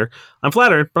week later. I'm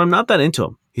flattered, but I'm not that into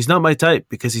him. He's not my type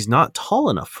because he's not tall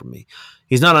enough for me.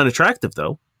 He's not unattractive,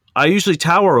 though. I usually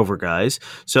tower over guys,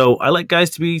 so I like guys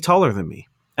to be taller than me.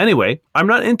 Anyway, I'm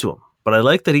not into him, but I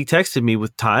like that he texted me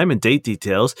with time and date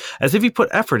details as if he put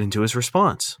effort into his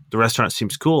response. The restaurant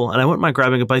seems cool, and I wouldn't mind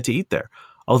grabbing a bite to eat there.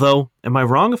 Although, am I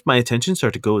wrong if my intentions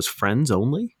are to go as friends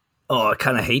only? Oh, I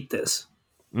kind of hate this.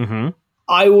 Mm-hmm.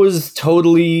 I was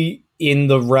totally in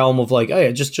the realm of like, oh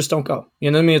yeah, just don't go.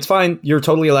 You know what I mean? It's fine. You're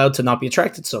totally allowed to not be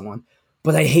attracted to someone.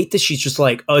 But I hate that she's just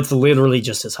like, oh, it's literally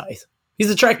just his height.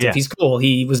 He's attractive. Yeah. He's cool.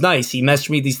 He was nice. He messaged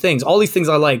me these things. All these things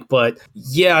I like. But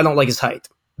yeah, I don't like his height.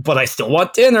 But I still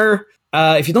want dinner.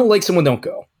 If you don't like someone, don't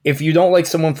go. If you don't like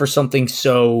someone for something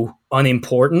so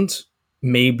unimportant,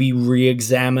 maybe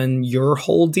re-examine your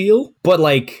whole deal. But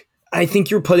like, I think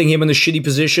you're putting him in a shitty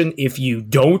position if you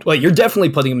don't. Like, you're definitely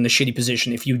putting him in a shitty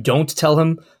position if you don't tell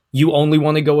him you only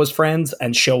want to go as friends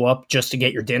and show up just to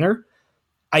get your dinner.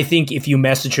 I think if you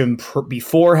message him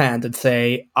beforehand and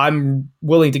say, I'm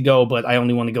willing to go, but I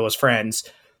only want to go as friends.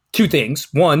 Two things.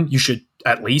 One, you should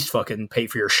at least fucking pay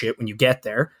for your shit when you get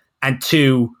there. And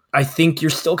two, I think you're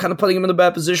still kind of putting him in a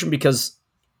bad position because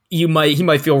he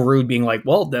might feel rude being like,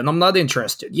 well, then I'm not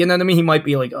interested. You know what I mean? He might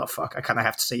be like, oh, fuck, I kind of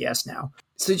have to say yes now.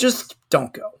 So just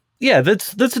don't go. Yeah,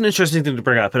 that's an interesting thing to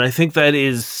bring up. And I think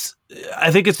it's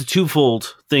a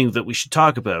twofold thing that we should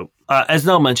talk about. As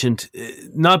Nell mentioned,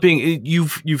 not being,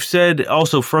 you've said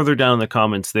also further down in the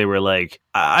comments, they were like,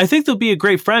 I think they'll be a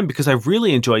great friend because I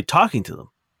really enjoyed talking to them.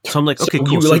 So I'm like, okay, so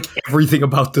cool. You like everything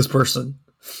about this person.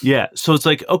 Yeah. So it's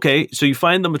like, okay, so you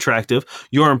find them attractive.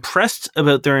 You're impressed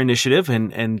about their initiative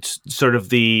and sort of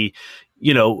the,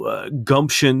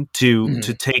 gumption to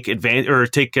take advantage or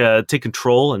take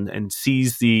control and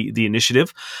seize the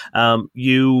initiative.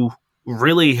 You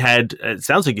really it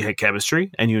sounds like you had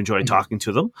chemistry and you enjoyed talking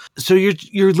to them. So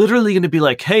you're literally going to be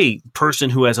like, hey, person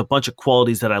who has a bunch of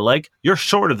qualities that I like, you're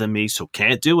shorter than me, so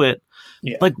can't do it.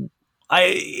 Yeah. Like,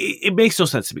 it makes no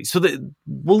sense to me. So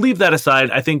we'll leave that aside.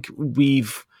 I think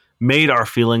we've made our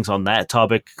feelings on that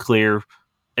topic clear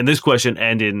in this question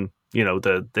and in,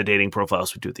 the dating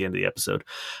profiles we do at the end of the episode.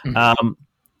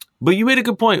 But you made a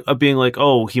good point of being like,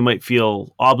 oh, he might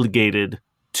feel obligated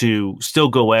to still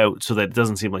go out so that it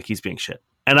doesn't seem like he's being shit.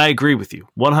 And I agree with you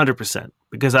 100%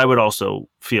 because I would also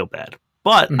feel bad.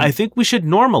 But I think we should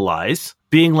normalize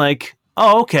being like,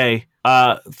 oh, okay,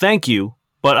 thank you.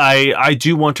 But I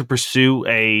do want to pursue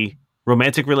a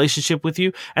romantic relationship with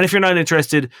you. And if you're not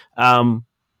interested,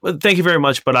 thank you very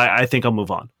much, but I think I'll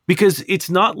move on. Because it's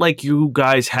not like you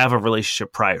guys have a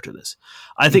relationship prior to this.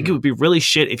 I think it would be really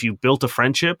shit if you built a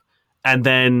friendship and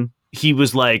then he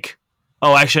was like,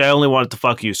 oh, actually, I only wanted to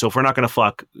fuck you. So if we're not going to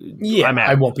fuck, I'm out.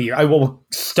 I will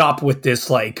stop with this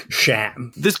like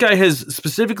sham. This guy has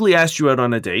specifically asked you out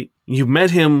on a date. You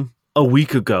met him a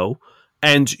week ago.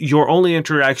 And your only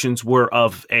interactions were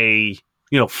of a,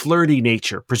 flirty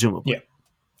nature, presumably. Yeah.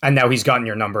 And now he's gotten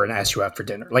your number and asked you out for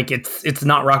dinner. Like, it's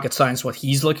not rocket science what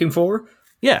he's looking for.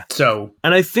 Yeah. So.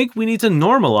 And I think we need to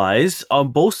normalize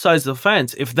on both sides of the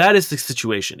fence if that is the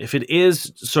situation. If it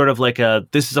is sort of like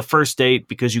this is a first date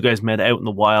because you guys met out in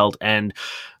the wild and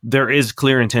there is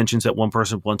clear intentions that one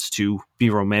person wants to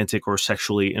be romantic or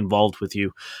sexually involved with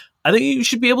you. I think you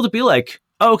should be able to be like,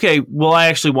 oh, okay, well, I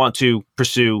actually want to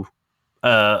pursue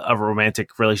a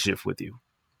romantic relationship with you.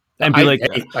 And be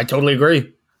I totally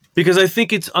agree. Because I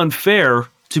think it's unfair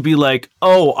to be like,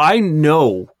 oh, I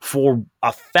know for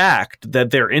a fact that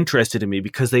they're interested in me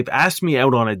because they've asked me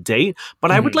out on a date,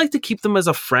 but I would like to keep them as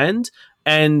a friend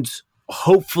and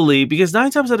hopefully, because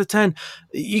 9 times out of 10,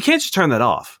 you can't just turn that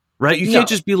off, right? You can't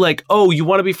just be like, oh, you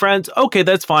want to be friends? Okay,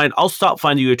 that's fine. I'll stop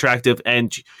finding you attractive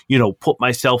and, put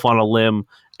myself on a limb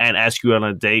and ask you out on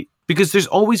a date. Because there's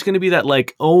always going to be that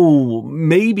like, oh,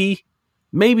 maybe,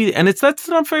 and that's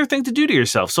an unfair thing to do to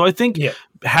yourself. So I think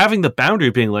having the boundary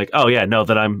being like, oh yeah, no,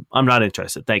 that I'm not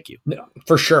interested. Thank you. No,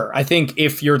 for sure. I think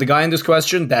if you're the guy in this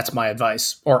question, that's my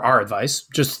advice or our advice.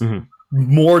 Just be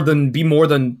more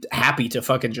than happy to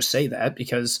fucking just say that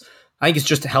because I think it's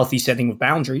just a healthy setting of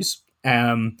boundaries.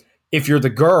 If you're the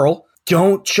girl,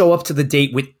 don't show up to the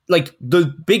date with like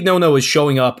the big no-no is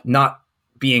showing up, not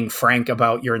being frank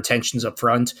about your intentions up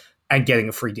front and getting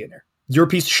a free dinner. You're a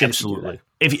piece of shit. Absolutely.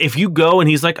 If you go and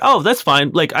he's like, oh, that's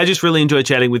fine. Like, I just really enjoyed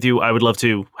chatting with you. I would love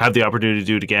to have the opportunity to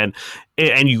do it again.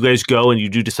 And you guys go and you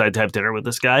do decide to have dinner with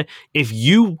this guy. If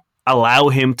you allow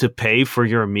him to pay for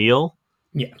your meal,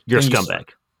 you're a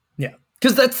scumbag. Yeah.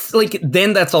 Because that's like,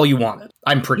 then that's all you wanted.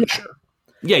 I'm pretty sure.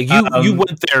 Yeah, you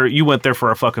went there. You went there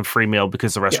for a fucking free meal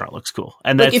because the restaurant looks cool,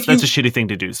 and Like, that's a shitty thing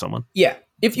to do to someone. Yeah,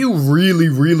 if you really,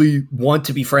 really want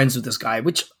to be friends with this guy,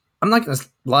 which I'm not going to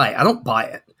lie, I don't buy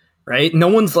it, right? No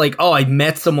one's like, oh, I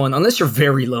met someone, unless you're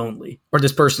very lonely or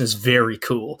this person is very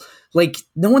cool. Like,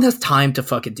 no one has time to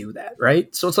fucking do that,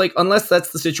 right? So it's like, unless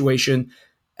that's the situation,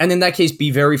 and in that case,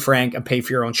 be very frank and pay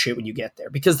for your own shit when you get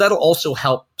there, because that'll also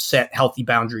help set healthy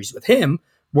boundaries with him,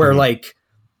 where like,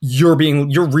 you're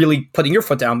really putting your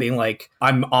foot down, being like,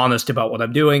 I'm honest about what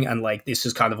I'm doing, and like, this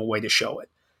is kind of a way to show it.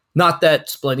 Not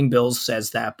that splitting bills says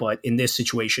that, but in this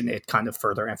situation, it kind of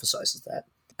further emphasizes that.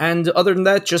 And other than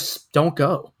that, just don't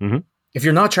go. Mm-hmm. If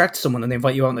you're not attracted to someone and they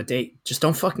invite you out on a date, just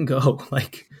don't fucking go.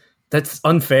 Like, that's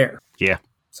unfair. Yeah.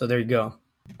 So there you go.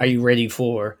 Are you ready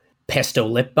for pesto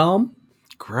lip balm?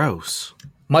 Gross.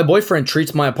 My boyfriend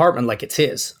treats my apartment like it's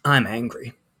his. I'm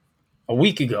angry. A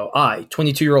week ago, I,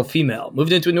 22-year-old female,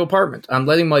 moved into a new apartment. I'm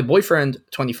letting my boyfriend,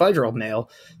 25-year-old male,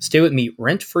 stay with me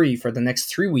rent-free for the next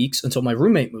 3 weeks until my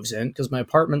roommate moves in, because my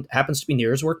apartment happens to be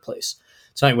near his workplace.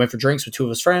 Tonight, I went for drinks with two of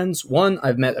his friends. One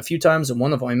I've met a few times, and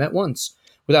one I've only met once.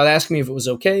 Without asking me if it was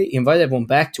okay, he invited everyone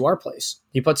back to our place.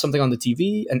 He put something on the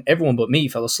TV, and everyone but me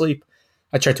fell asleep.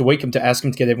 I tried to wake him to ask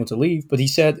him to get everyone to leave, but he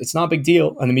said, it's not a big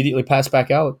deal, and immediately passed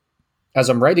back out. As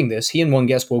I'm writing this, he and one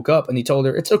guest woke up, and he told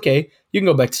her, it's okay, you can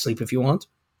go back to sleep if you want.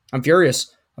 I'm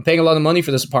furious. I'm paying a lot of money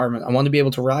for this apartment. I want to be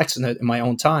able to relax in it in my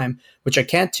own time, which I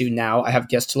can't do now. I have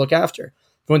guests to look after.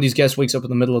 If one of these guests wakes up in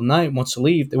the middle of the night and wants to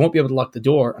leave, they won't be able to lock the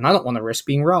door, and I don't want to risk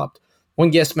being robbed. One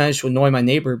guest managed to annoy my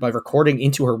neighbor by recording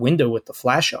into her window with the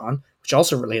flash on, which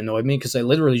also really annoyed me because I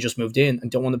literally just moved in and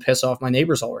don't want to piss off my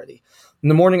neighbors already. In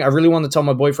the morning, I really want to tell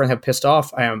my boyfriend how pissed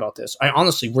off I am about this. I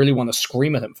honestly really want to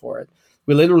scream at him for it.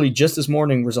 We literally just this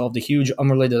morning resolved a huge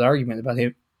unrelated argument about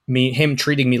him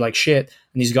treating me like shit,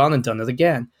 and he's gone and done it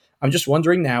again. I'm just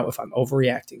wondering now if I'm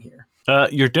overreacting here.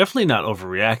 You're definitely not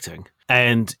overreacting.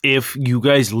 And if you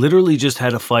guys literally just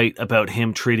had a fight about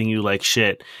him treating you like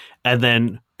shit, and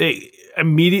then it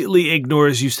immediately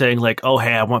ignores you saying like, oh,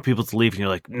 hey, I want people to leave, and you're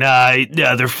like, nah,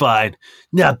 they're fine.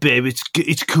 Nah, babe,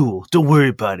 it's cool. Don't worry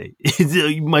about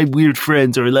it. My weird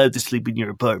friends are allowed to sleep in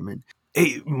your apartment.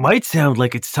 It might sound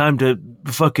like it's time to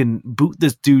fucking boot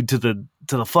this dude to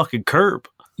the fucking curb.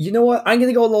 You know what? I'm going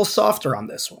to go a little softer on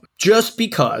this one. Just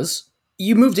because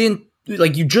you moved in,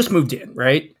 like you just moved in,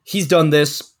 right? He's done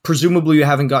this. Presumably you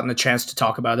haven't gotten a chance to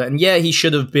talk about it. And yeah, he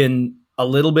should have been a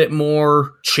little bit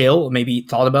more chill, maybe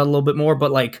thought about it a little bit more,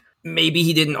 but like maybe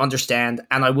he didn't understand.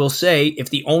 And I will say,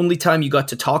 if the only time you got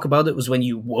to talk about it was when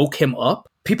you woke him up,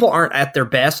 people aren't at their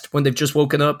best when they've just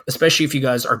woken up, especially if you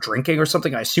guys are drinking or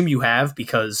something. I assume you have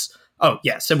because, oh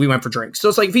yeah, said we went for drinks. So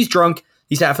it's like if he's drunk,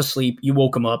 he's half asleep, you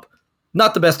woke him up.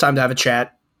 Not the best time to have a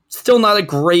chat. Still not a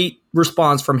great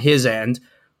response from his end,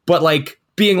 but like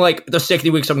being like the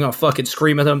second weeks I'm going to fucking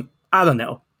scream at him. I don't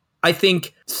know. I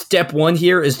think step one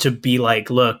here is to be like,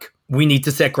 look, we need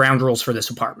to set ground rules for this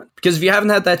apartment. Because if you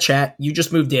haven't had that chat, you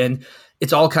just moved in,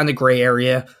 it's all kind of gray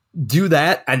area. Do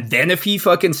that, and then if he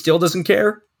fucking still doesn't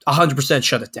care, 100%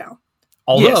 shut it down.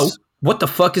 Although, What the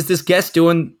fuck is this guest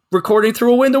doing recording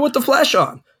through a window with the flash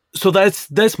on? So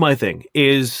that's my thing,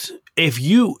 is if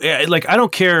you, like, I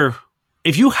don't care,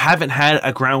 if you haven't had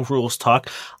a ground rules talk,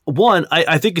 one,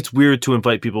 I think it's weird to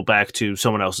invite people back to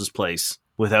someone else's place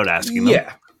without asking them.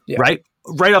 Yeah.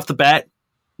 Right off the bat,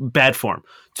 bad form.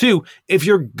 Two, if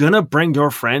you're gonna bring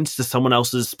your friends to someone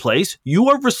else's place, you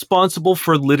are responsible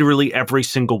for literally every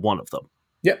single one of them.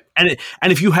 Yeah. And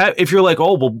if you're like,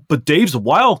 oh well, but Dave's a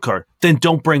wild card, then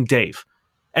don't bring Dave.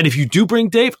 And if you do bring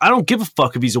Dave, I don't give a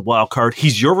fuck if he's a wild card.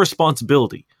 He's your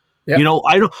responsibility. Yep. You know,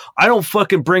 I don't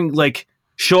fucking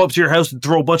show up to your house and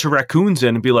throw a bunch of raccoons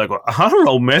in and be like, well, I don't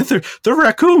know, man. They're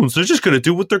raccoons. They're just gonna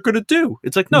do what they're gonna do.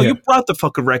 It's like, no, You brought the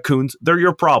fucking raccoons. They're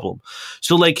your problem.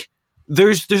 So like,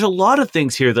 there's a lot of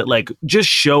things here that like just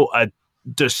show a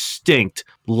distinct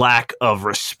lack of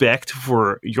respect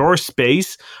for your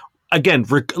space. Again,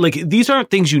 like these aren't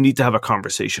things you need to have a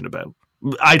conversation about.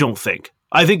 I don't think.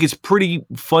 I think it's pretty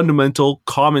fundamental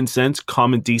common sense,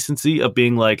 common decency of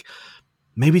being like,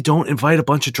 maybe don't invite a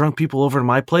bunch of drunk people over to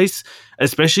my place,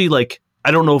 especially like,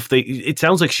 I don't know if it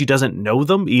sounds like she doesn't know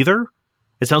them either.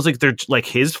 It sounds like they're like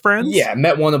his friends. Yeah,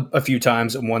 met one a few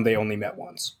times and one they only met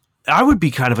once. I would be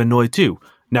kind of annoyed too.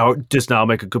 Now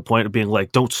make a good point of being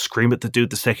like, don't scream at the dude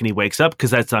the second he wakes up,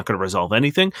 because that's not going to resolve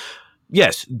anything.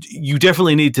 Yes, you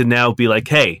definitely need to now be like,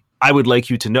 hey, I would like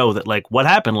you to know that like what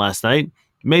happened last night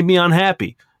made me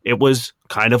unhappy. It was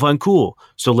kind of uncool.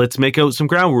 So let's make out some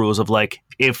ground rules of like,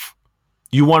 if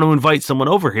you want to invite someone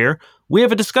over here, we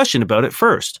have a discussion about it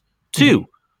first. Two,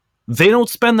 they don't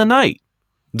spend the night.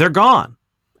 They're gone.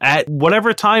 at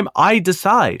whatever time I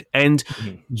decide. And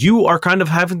you are kind of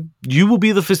you will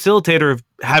be the facilitator of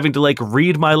having to like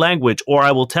read my language, or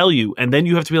I will tell you. And then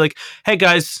you have to be like, hey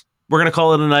guys, we're going to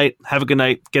call it a night. Have a good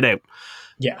night. Get out.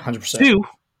 Yeah, 100%. 2,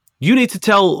 you need to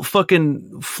tell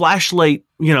fucking Flashlight,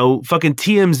 fucking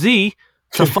TMZ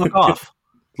to fuck off.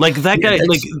 Like that guy,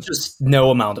 like just no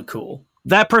amount of cool.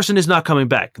 That person is not coming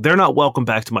back. They're not welcome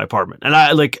back to my apartment. And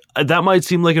I like that might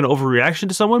seem like an overreaction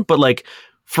to someone, but like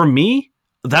for me,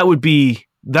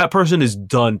 that person is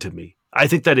done to me. I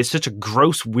think that is such a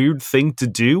gross, weird thing to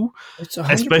do,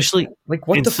 especially like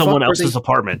what in the someone else's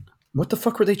apartment. What the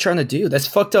fuck were they trying to do? That's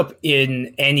fucked up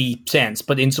in any sense,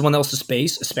 but in someone else's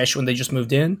space, especially when they just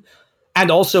moved in.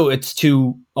 And also it's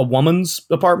to a woman's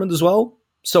apartment as well.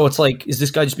 So it's like, is this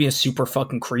guy just being a super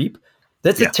fucking creep?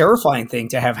 That's a terrifying thing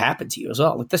to have happen to you as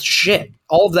well. Like, that's shit.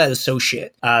 All of that is so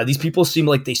shit. These people seem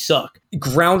like they suck.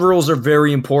 Ground rules are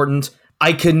very important.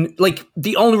 I can, like,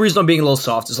 the only reason I'm being a little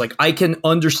soft is, like, I can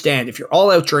understand if you're all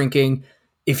out drinking,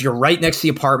 if you're right next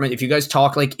to the apartment, if you guys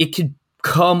talk, like, it could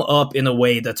come up in a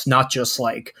way that's not just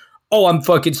like, oh, I'm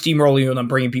fucking steamrolling you and I'm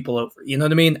bringing people over. You know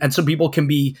what I mean? And some people can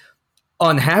be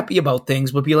unhappy about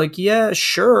things, but be like, yeah,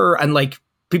 sure. And, like,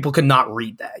 people can not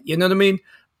read that. You know what I mean?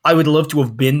 I would love to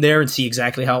have been there and see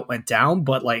exactly how it went down,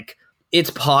 but like it's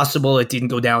possible it didn't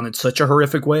go down in such a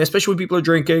horrific way, especially when people are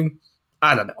drinking.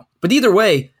 I don't know. But either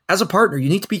way, as a partner, you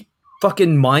need to be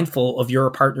fucking mindful of your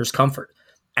partner's comfort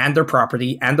and their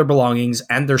property and their belongings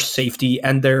and their safety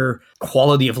and their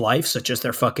quality of life, such as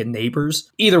their fucking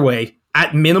neighbors. Either way,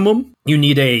 at minimum, you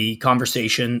need a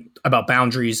conversation about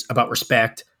boundaries, about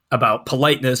respect, about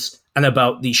politeness, and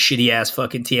about these shitty ass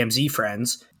fucking TMZ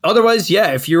friends. Otherwise,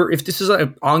 yeah, if this is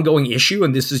an ongoing issue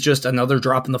and this is just another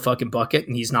drop in the fucking bucket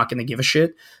and he's not going to give a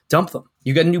shit, dump them.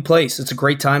 You got a new place. It's a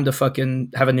great time to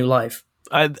fucking have a new life.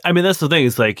 I mean, that's the thing.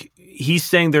 It's like he's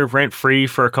staying there rent free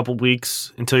for a couple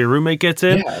weeks until your roommate gets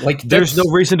in. Yeah, like there's no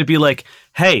reason to be like,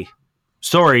 hey,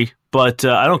 sorry, but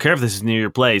I don't care if this is near your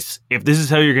place. If this is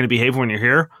how you're going to behave when you're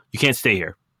here, you can't stay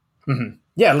here. Mm-hmm.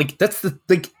 Yeah, like that's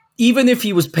even if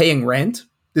he was paying rent,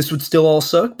 this would still all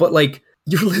suck. But like,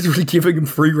 you're literally giving him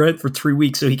free rent for 3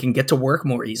 weeks so he can get to work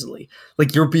more easily.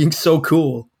 Like, you're being so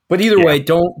cool. But either way,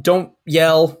 don't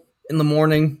yell in the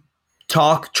morning.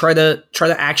 Talk. Try to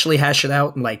actually hash it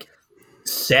out and like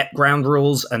set ground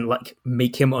rules and like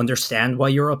make him understand why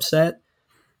you're upset.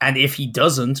 And if he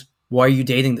doesn't, why are you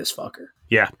dating this fucker?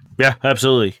 Yeah,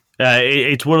 absolutely.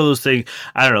 It's one of those things.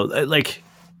 I don't know. Like,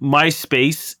 my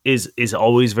space is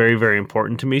always very, very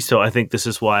important to me. So I think this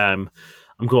is why I'm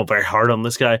going very hard on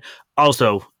this guy.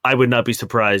 Also, I would not be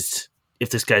surprised if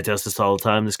this guy does this all the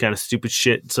time, this kind of stupid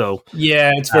shit. So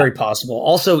yeah, it's very possible.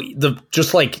 Also,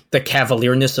 just like the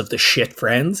cavalierness of the shit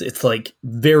friends, it's like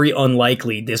very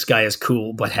unlikely this guy is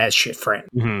cool but has shit friends.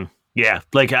 Mm-hmm. Yeah,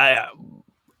 like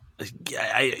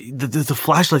the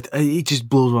flashlight, it just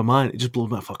blows my mind. It just blows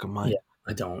my fucking mind. Yeah,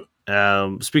 I don't.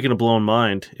 Speaking of blown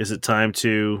mind, is it time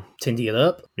to Tindy it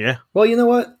up? Yeah. Well, you know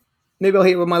what? Maybe I'll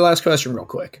hit with my last question real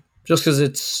quick, just because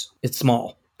it's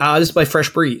small. This is by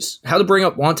Fresh Breeze. How to bring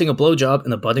up wanting a blowjob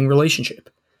in a budding relationship.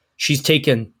 She's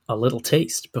taken a little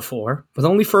taste before, but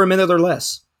only for a minute or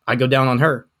less. I go down on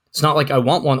her. It's not like I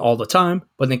want one all the time,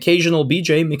 but an occasional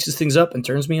BJ mixes things up and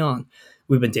turns me on.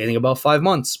 We've been dating about 5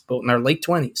 months, both in our late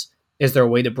 20s. Is there a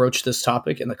way to broach this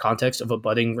topic in the context of a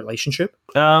budding relationship?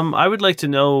 I would like to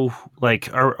know, like,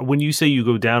 when you say you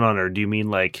go down on her, do you mean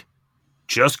like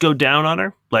just go down on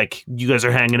her? Like, you guys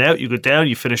are hanging out, you go down,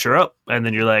 you finish her up, and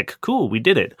then you're like, cool, we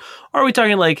did it? Or are we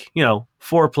talking like,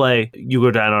 foreplay, you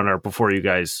go down on her before you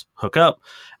guys hook up?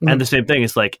 Mm-hmm. And the same thing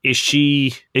is like, is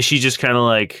she just kind of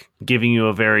like giving you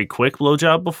a very quick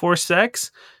blowjob before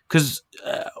sex? Because,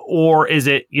 or is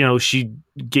it, she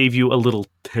gave you a little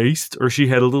taste, or she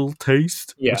had a little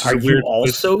taste? Yeah. Are you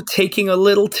also taking a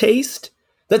little taste?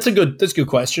 That's a good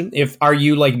question. Are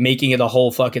you like making it a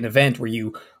whole fucking event where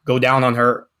you go down on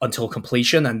her until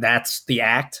completion and that's the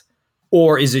act?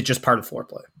 Or is it just part of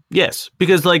foreplay? Yes,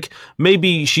 because like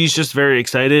maybe she's just very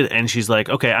excited and she's like,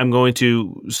 okay, I'm going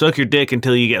to suck your dick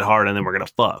until you get hard and then we're going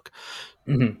to fuck.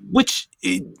 Mm-hmm. Which,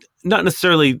 not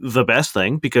necessarily the best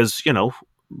thing, because,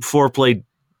 foreplay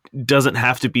doesn't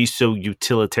have to be so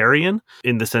utilitarian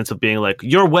in the sense of being like,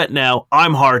 you're wet now,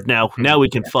 I'm hard now we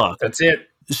can fuck. That's it.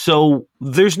 So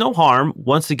there's no harm.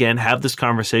 Once again, have this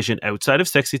conversation outside of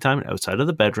sexy time, outside of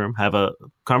the bedroom. Have a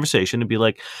conversation and be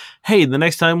like, hey, the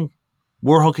next time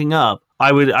we're hooking up,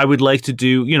 I would like to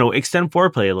do, extend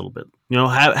foreplay a little bit. You know,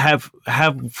 have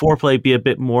foreplay be a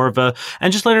bit more of a,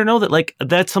 and just let her know that like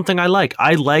that's something I like.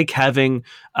 I like having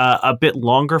a bit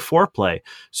longer foreplay.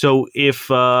 So if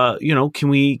you know, can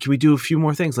we do a few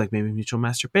more things like maybe mutual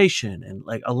masturbation and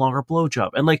like a longer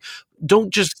blowjob, and like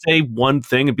don't just say one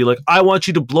thing and be like, I want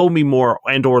you to blow me more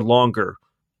and or longer.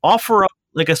 Offer up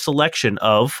like a selection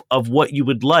of what you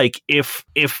would like if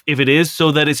it is,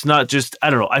 so that it's not just, I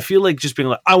don't know. I feel like just being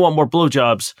like, I want more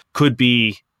blowjobs could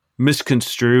be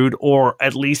misconstrued or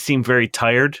at least seem very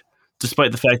tired,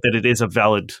 despite the fact that it is a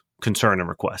valid concern and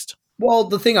request. Well,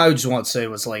 the thing I just want to say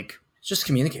was like, just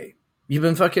communicate. You've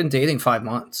been fucking dating 5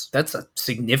 months. That's a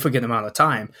significant amount of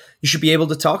time. You should be able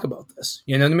to talk about this.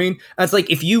 You know what I mean? It's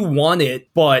like if you want it,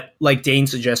 but like Dane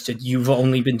suggested, you've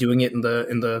only been doing it in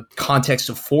the context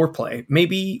of foreplay.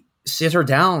 Maybe sit her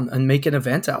down and make an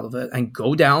event out of it and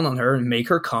go down on her and make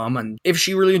her come. And if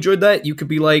she really enjoyed that, you could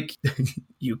be like,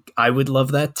 I would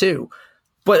love that too.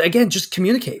 But again, just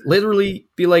communicate. Literally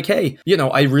be like, hey, you know,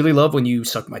 I really love when you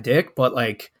suck my dick, but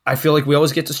like, I feel like we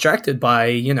always get distracted by,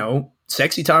 you know,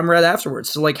 sexy time right afterwards.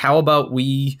 So like, how about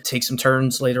we take some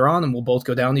turns later on and we'll both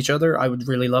go down each other? I would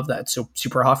really love that. So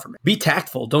super hot for me. Be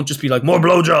tactful. Don't just be like, more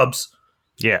blowjobs.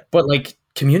 Yeah. But like,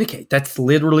 communicate. That's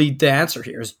literally the answer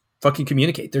here is fucking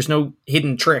communicate. There's no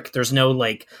hidden trick. There's no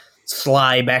like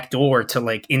sly back door to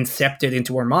like incept it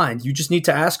into her mind. You just need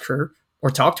to ask her or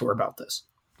talk to her about this.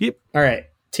 Yep. All right.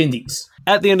 Tindies.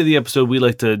 At the end of the episode, we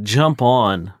like to jump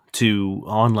on to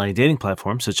online dating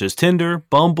platforms such as Tinder,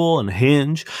 Bumble, and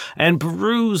Hinge, and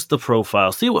peruse the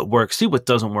profile, see what works, see what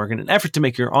doesn't work, in an effort to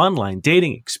make your online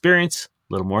dating experience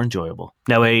a little more enjoyable.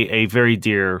 Now, a very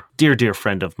dear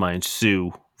friend of mine,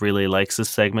 Sue, really likes this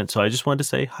segment, so I just wanted to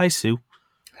say, hi, Sue.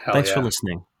 Hell Thanks yeah. for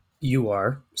listening. You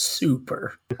are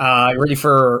super. Ready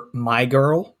for My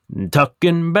Girl?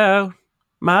 Talking about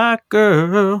my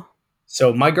girl.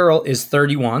 So My Girl is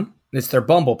 31. It's their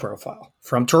Bumble profile.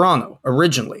 From Toronto,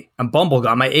 originally. And Bumble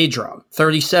got my age wrong.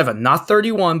 37, not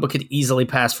 31, but could easily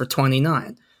pass for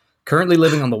 29. Currently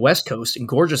living on the West Coast in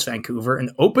gorgeous Vancouver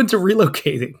and open to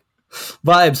relocating.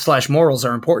 Vibes/morals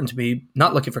are important to me.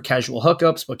 Not looking for casual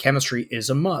hookups, but chemistry is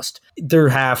a must. They're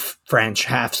half French,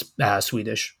 half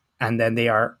Swedish. And then they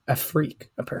are a freak,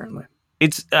 apparently.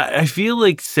 It's. I feel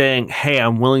like saying, hey,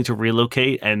 I'm willing to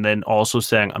relocate, and then also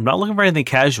saying, I'm not looking for anything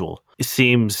casual. It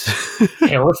seems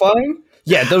terrifying.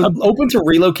 Yeah, the open to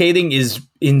relocating is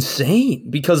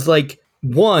insane because, like,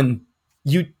 one,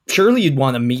 you'd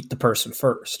want to meet the person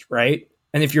first, right?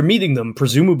 And if you're meeting them,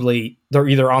 presumably they're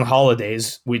either on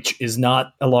holidays, which is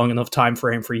not a long enough time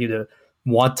frame for you to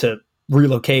want to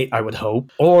relocate, I would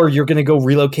hope, or you're going to go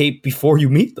relocate before you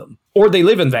meet them, or they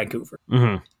live in Vancouver.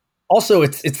 Mm-hmm. Also,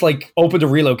 it's like open to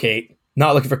relocate,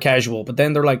 not looking for casual, but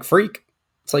then they're like freak.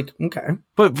 It's like, okay.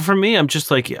 But for me, I'm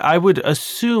just like, I would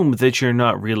assume that you're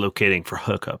not relocating for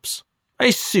hookups. I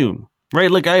assume, right?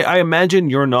 Like, I imagine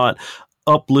you're not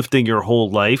uplifting your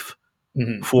whole life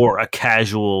for a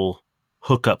casual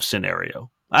hookup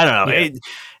scenario. I don't know.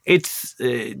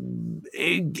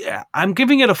 Yeah. I'm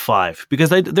giving it a 5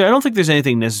 because I don't think there's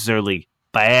anything necessarily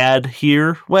bad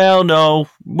here. Well, no,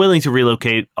 willing to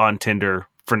relocate on Tinder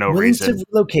for no reason. Willing to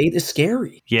relocate is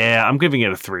scary. Yeah, I'm giving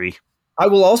it a 3. I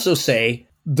will also say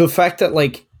the fact that,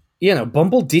 like, you know,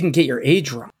 Bumble didn't get your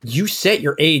age wrong. You set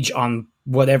your age on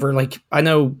whatever. Like, I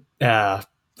know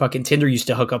fucking Tinder used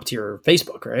to hook up to your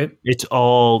Facebook, right? It's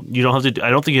all, you don't have to, I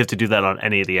don't think you have to do that on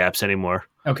any of the apps anymore.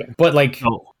 Okay. But, like,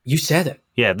 you said it.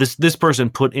 Yeah, this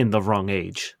person put in the wrong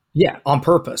age. Yeah, on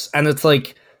purpose. And it's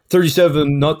like,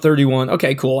 37, not 31.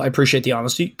 Okay, cool. I appreciate the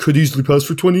honesty. Could easily pass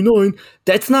for 29.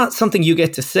 That's not something you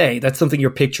get to say. That's something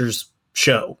your pictures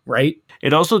show, right?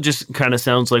 It also just kind of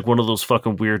sounds like one of those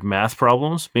fucking weird math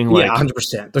problems. Being like, yeah,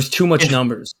 100%. There's too much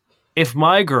numbers. If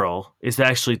my girl is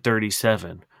actually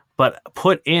 37, but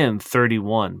put in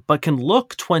 31, but can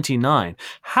look 29,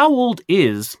 how old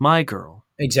is my girl?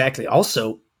 Exactly.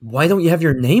 Also, why don't you have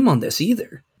your name on this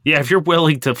either? Yeah, if you're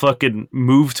willing to fucking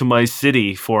move to my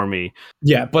city for me.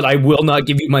 Yeah, but I will not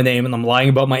give you my name, and I'm lying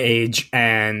about my age,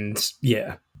 and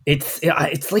yeah.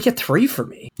 It's like a 3 for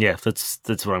me. Yeah, that's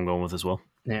what I'm going with as well.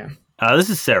 Yeah.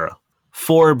 This is Sarah.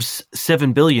 Forbes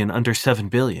 7 billion under 7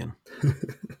 billion.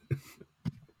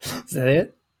 Is that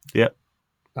it? Yep.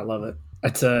 I love it.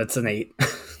 It's an 8.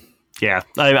 Yeah,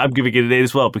 I'm giving it an 8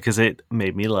 as well because it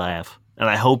made me laugh. And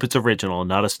I hope it's original,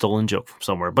 not a stolen joke from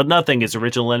somewhere. But nothing is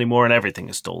original anymore, and everything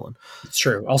is stolen. It's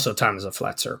true. Also, time is a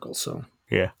flat circle, so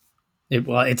yeah.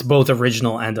 It's both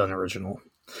original and unoriginal.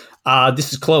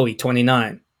 This is Chloe,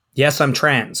 29. Yes, I'm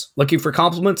trans. Looking for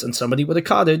compliments and somebody with a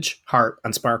cottage, heart,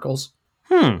 and sparkles.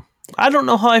 I don't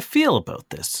know how I feel about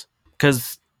this.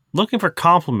 Because Looking for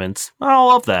compliments. I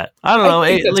love that. I don't know.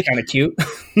 I think that's kind of cute.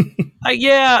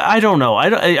 I don't know.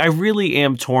 I really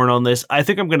am torn on this. I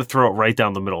think I'm going to throw it right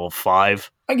down the middle of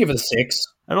 5. I give it a 6.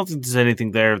 I don't think there's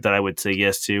anything there that I would say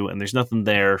yes to, and there's nothing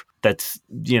there that's,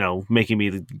 making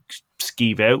me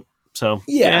skeeve out. So,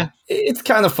 yeah, it's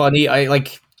kind of funny. I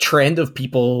like trend of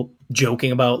people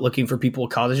joking about looking for people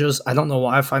with cottages. I don't know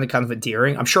why. I find it kind of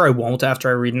endearing. I'm sure I won't after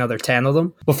I read another 10 of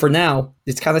them. But for now,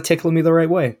 it's kind of tickling me the right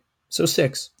way. So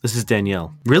 6. This is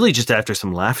Danielle. Really just after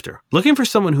some laughter. Looking for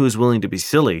someone who is willing to be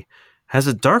silly, has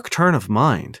a dark turn of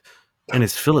mind, and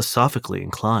is philosophically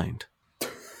inclined.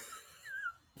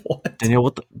 What? Danielle,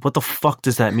 what the fuck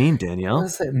does that mean, Danielle? What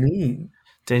does that mean?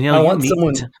 Danielle, I you want need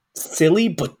someone silly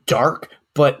but dark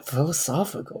but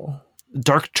philosophical.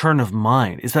 dark turn of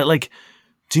mind. Is that like,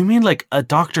 do you mean like a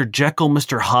Dr. Jekyll,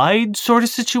 Mr. Hyde sort of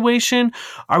situation?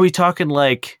 Are we talking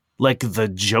like the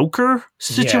Joker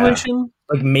situation?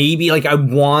 Like maybe like I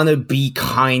want to be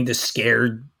kind of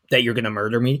scared that you're going to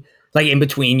murder me. Like in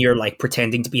between you're like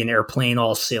pretending to be an airplane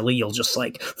all silly. You'll just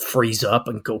like freeze up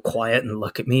and go quiet and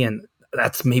look at me. And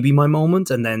that's maybe my moment.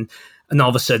 And all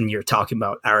of a sudden you're talking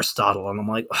about Aristotle. And I'm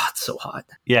like, oh, it's so hot.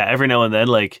 Yeah, every now and then,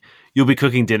 like, you'll be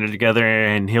cooking dinner together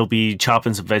and he'll be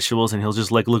chopping some vegetables and he'll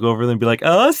just like look over them and be like,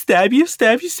 oh, stab you.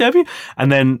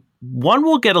 And then one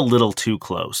will get a little too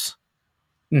close.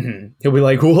 Mm-hmm. He'll be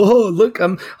like, whoa, look,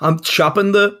 I'm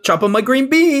chopping my green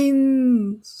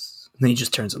beans. And then he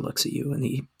just turns and looks at you and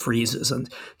he freezes and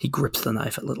he grips the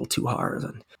knife a little too hard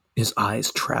and his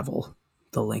eyes travel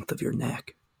the length of your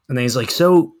neck. And then he's like,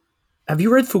 so have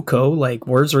you read Foucault? Like,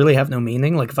 words really have no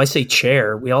meaning. Like, if I say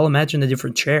chair, we all imagine a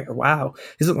different chair. Wow.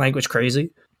 Isn't language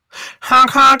crazy?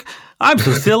 Honk, honk. I'm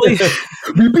so silly.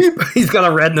 Beep, beep. He's got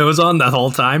a red nose on that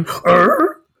whole time.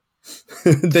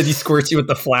 Then he squirts you with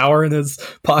the flower in his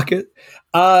pocket.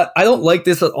 I don't like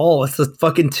this at all. It's a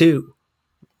fucking 2.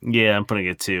 Yeah, I'm putting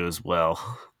it 2 as well.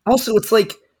 Also, it's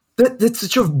like, that's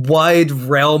such a wide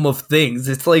realm of things.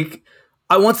 It's like,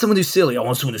 I want someone who's silly. I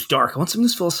want someone who's dark. I want someone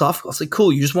who's philosophical. It's like,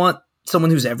 cool, you just want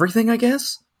someone who's everything, I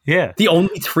guess? Yeah. The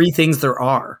only 3 things there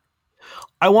are.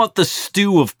 I want the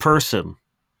stew of person.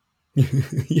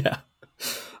 Yeah.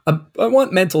 I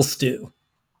want mental stew.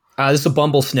 This is a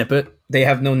Bumble snippet. They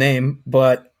have no name,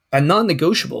 but a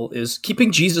non-negotiable is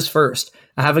keeping Jesus first,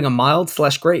 having a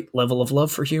mild/great level of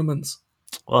love for humans.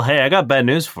 Well, hey, I got bad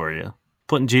news for you.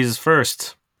 Putting Jesus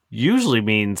first usually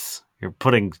means you're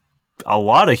putting a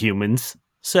lot of humans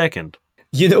second.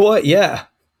 You know what? Yeah.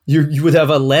 You would have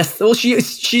a less... Well,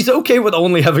 she's okay with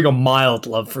only having a mild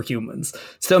love for humans.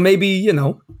 So maybe,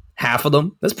 half of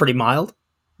them. That's pretty mild.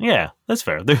 Yeah, that's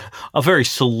fair. They're a very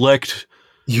select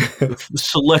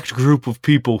group of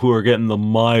people who are getting the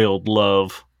mild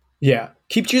love. Yeah.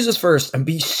 Keep Jesus first and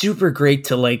be super great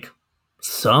to, like,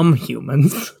 some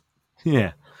humans.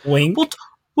 Yeah. Wink.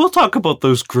 We'll talk about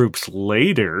those groups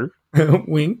later.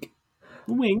 Wink.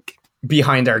 Wink.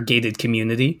 Behind our gated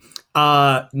community.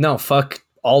 No, fuck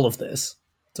all of this.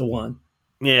 It's a 1.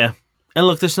 Yeah. And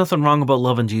look, there's nothing wrong about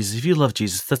loving Jesus. If you love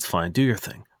Jesus, that's fine. Do your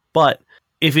thing. But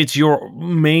if it's your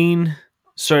main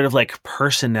sort of like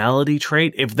personality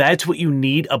trait, if that's what you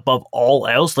need above all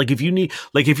else, like if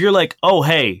you're like, oh,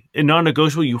 hey, in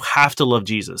non-negotiable, you have to love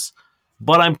Jesus.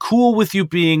 But I'm cool with you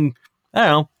being, I don't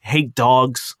know, hate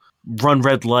dogs, run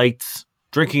red lights,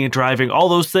 drinking and driving, all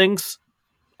those things.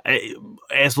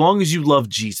 As long as you love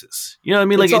Jesus. You know what I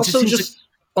mean? Like, it's also just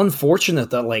unfortunate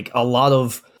that like a lot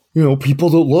of people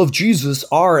that love Jesus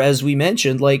are, as we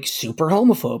mentioned, like super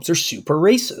homophobes or super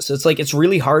racist. It's like it's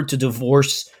really hard to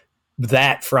divorce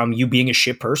that from you being a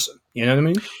shit person. You know what I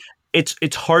mean?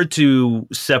 It's hard to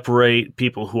separate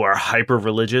people who are hyper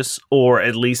religious, or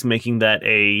at least making that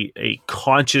a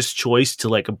conscious choice to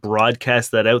like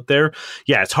broadcast that out there.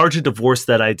 Yeah, it's hard to divorce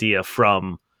that idea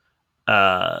from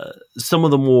some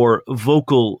of the more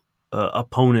vocal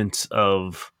opponents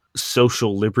of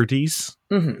social liberties.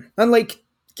 Mm-hmm. And like,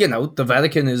 the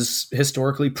Vatican is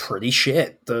historically pretty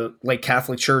shit. The like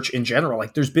Catholic Church in general,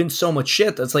 like there's been so much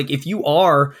shit that's like, if you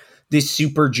are this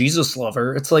super Jesus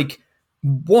lover, it's like,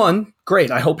 1,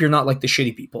 great. I hope you're not like the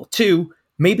shitty people. 2,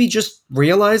 maybe just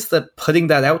realize that putting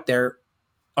that out there,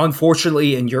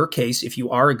 unfortunately, in your case, if you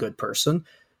are a good person,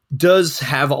 does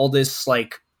have all this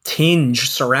like tinge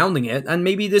surrounding it. And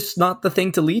maybe this is not the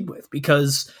thing to lead with,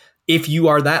 because if you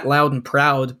are that loud and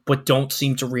proud, but don't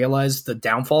seem to realize the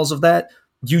downfalls of that,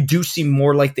 you do seem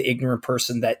more like the ignorant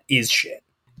person that is shit.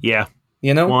 Yeah.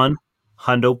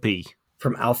 100 P.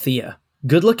 From Althea.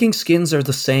 Good-looking skins are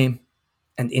the same,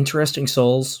 and interesting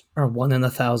souls are 1 in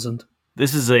 1,000.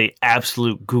 This is a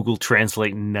absolute Google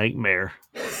Translate nightmare,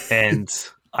 and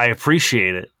I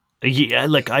appreciate it. Yeah,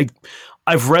 like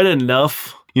I've read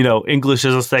enough English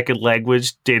as a second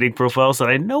language dating profiles, and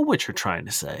I know what you're trying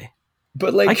to say.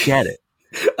 But like, I get it.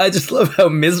 I just love how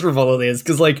miserable it is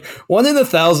because like 1 in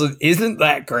 1,000 isn't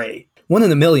that great. 1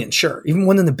 in a million, sure. Even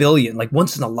 1 in a billion, like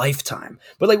once in a lifetime.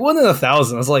 But like 1 in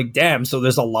 1,000, I was like, damn. So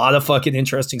there's a lot of fucking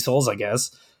interesting souls, I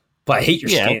guess. But I hate your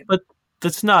skin. But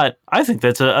that's not. I think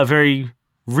that's a very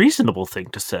reasonable thing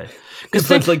to say.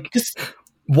 Because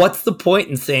what's the point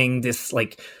in saying this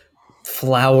like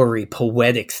flowery,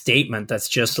 poetic statement that's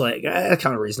just like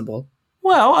kind of reasonable?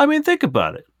 Well, I mean, think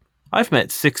about it. I've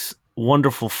met 6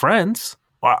 wonderful friends.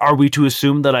 Are we to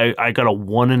assume that I got a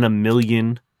 1 in a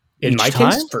million in my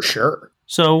time? case? For sure.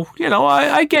 So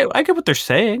I get what they're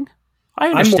saying. I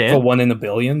understand. I'm more of a 1 in a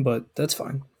billion, but that's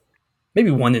fine. Maybe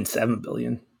 1 in 7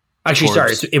 billion. Actually,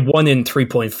 sorry, it's 1 in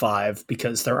 3.5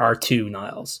 because there are 2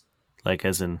 Niles. Like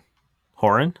as in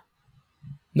Horan?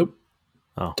 Nope.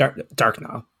 Oh, Dark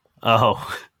Nile.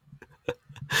 Oh.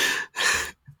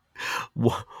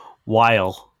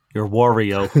 Weil, your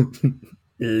Wario.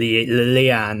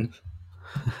 Leanne.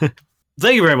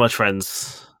 Thank you very much,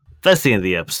 friends. That's the end of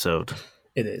the episode.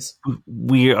 It is.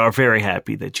 We are very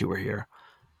happy that you were here.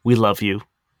 We love you.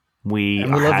 We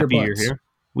are happy you're here.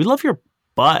 We love your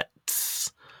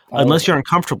butts. Unless you're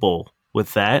uncomfortable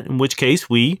with that, in which case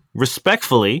we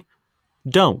respectfully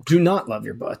don't. Do not love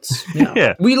your butts. Yeah.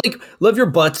 Yeah. We like love your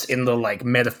butts in the like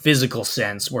metaphysical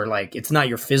sense where like it's not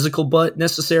your physical butt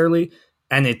necessarily,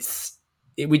 and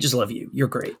we just love you. You're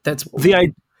great. That's what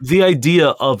the idea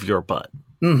of your butt.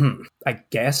 Mm-hmm. I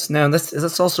guess. No,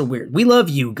 that's also weird. We love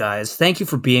you guys. Thank you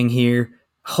for being here.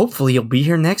 Hopefully you'll be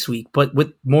here next week, but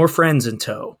with more friends in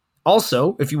tow.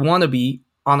 Also, if you want to be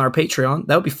on our Patreon,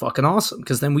 that would be fucking awesome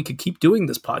because then we could keep doing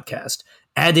this podcast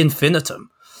ad infinitum.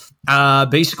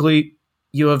 Basically,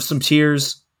 you have some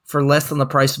tiers for less than the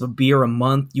price of a beer a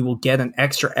month. You will get an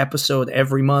extra episode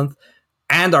every month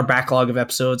and our backlog of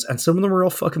episodes, and some of them are real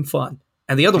fucking fun.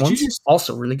 And the other ones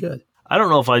also really good. I don't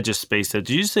know if I just spaced it.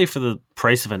 Did you say for the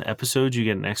price of an episode, you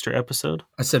get an extra episode?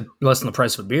 I said less than the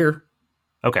price of a beer.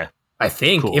 Okay. I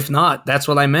think. Cool. If not, that's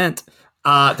what I meant.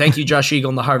 Thank you, Josh Eagle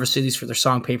and the Harvest Cities for their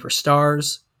song Paper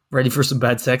Stars. Ready for some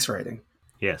bad sex writing?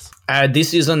 Yes.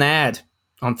 This is an ad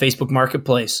on Facebook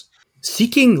Marketplace.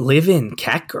 Seeking live-in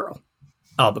cat girl,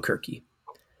 Albuquerque.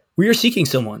 We are seeking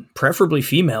someone, preferably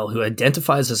female, who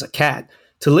identifies as a cat,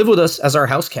 to live with us as our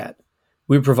house cat.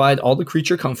 We provide all the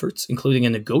creature comforts, including a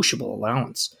negotiable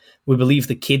allowance. We believe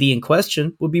the kitty in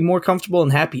question would be more comfortable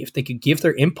and happy if they could give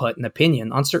their input and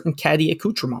opinion on certain catty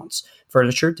accoutrements,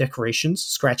 furniture, decorations,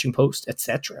 scratching post,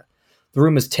 etc. The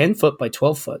room is 10 foot by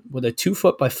 12 foot, with a 2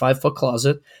 foot by 5 foot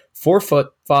closet,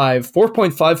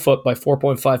 4.5 foot by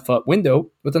 4.5 foot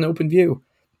window with an open view.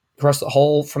 Across the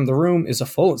hall from the room is a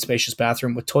full and spacious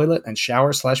bathroom with toilet and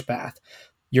shower/bath.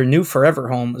 Your new forever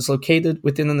home is located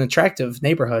within an attractive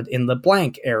neighborhood in the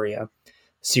blank area.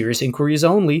 Serious inquiries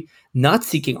only, not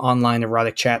seeking online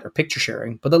erotic chat or picture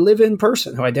sharing, but a live-in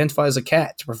person who identifies a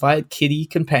cat to provide kitty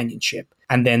companionship.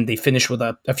 And then they finish with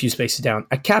a few spaces down.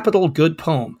 A capital good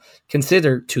poem.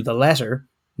 Consider to the letter.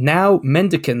 Now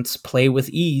mendicants play with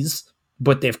ease,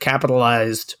 but they've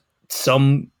capitalized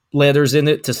some letters in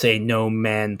it to say no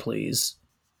man, please.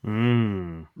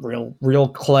 Real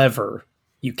clever,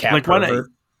 you cat like pervert.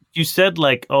 You said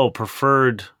like,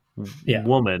 preferred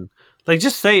woman. Like,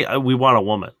 just say we want a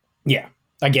woman. Yeah.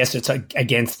 I guess it's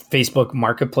against Facebook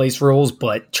Marketplace rules,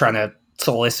 but trying to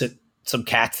solicit some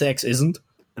cat sex isn't.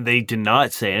 They did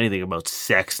not say anything about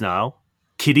sex now.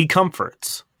 Kitty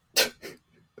comforts.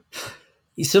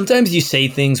 Sometimes you say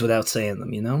things without saying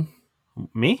them, you know?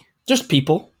 Me? Just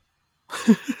people.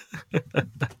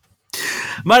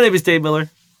 My name is Dave Miller.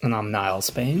 And I'm Niall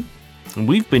Spain. And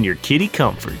we've been your kitty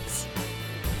comforts.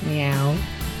 Meow.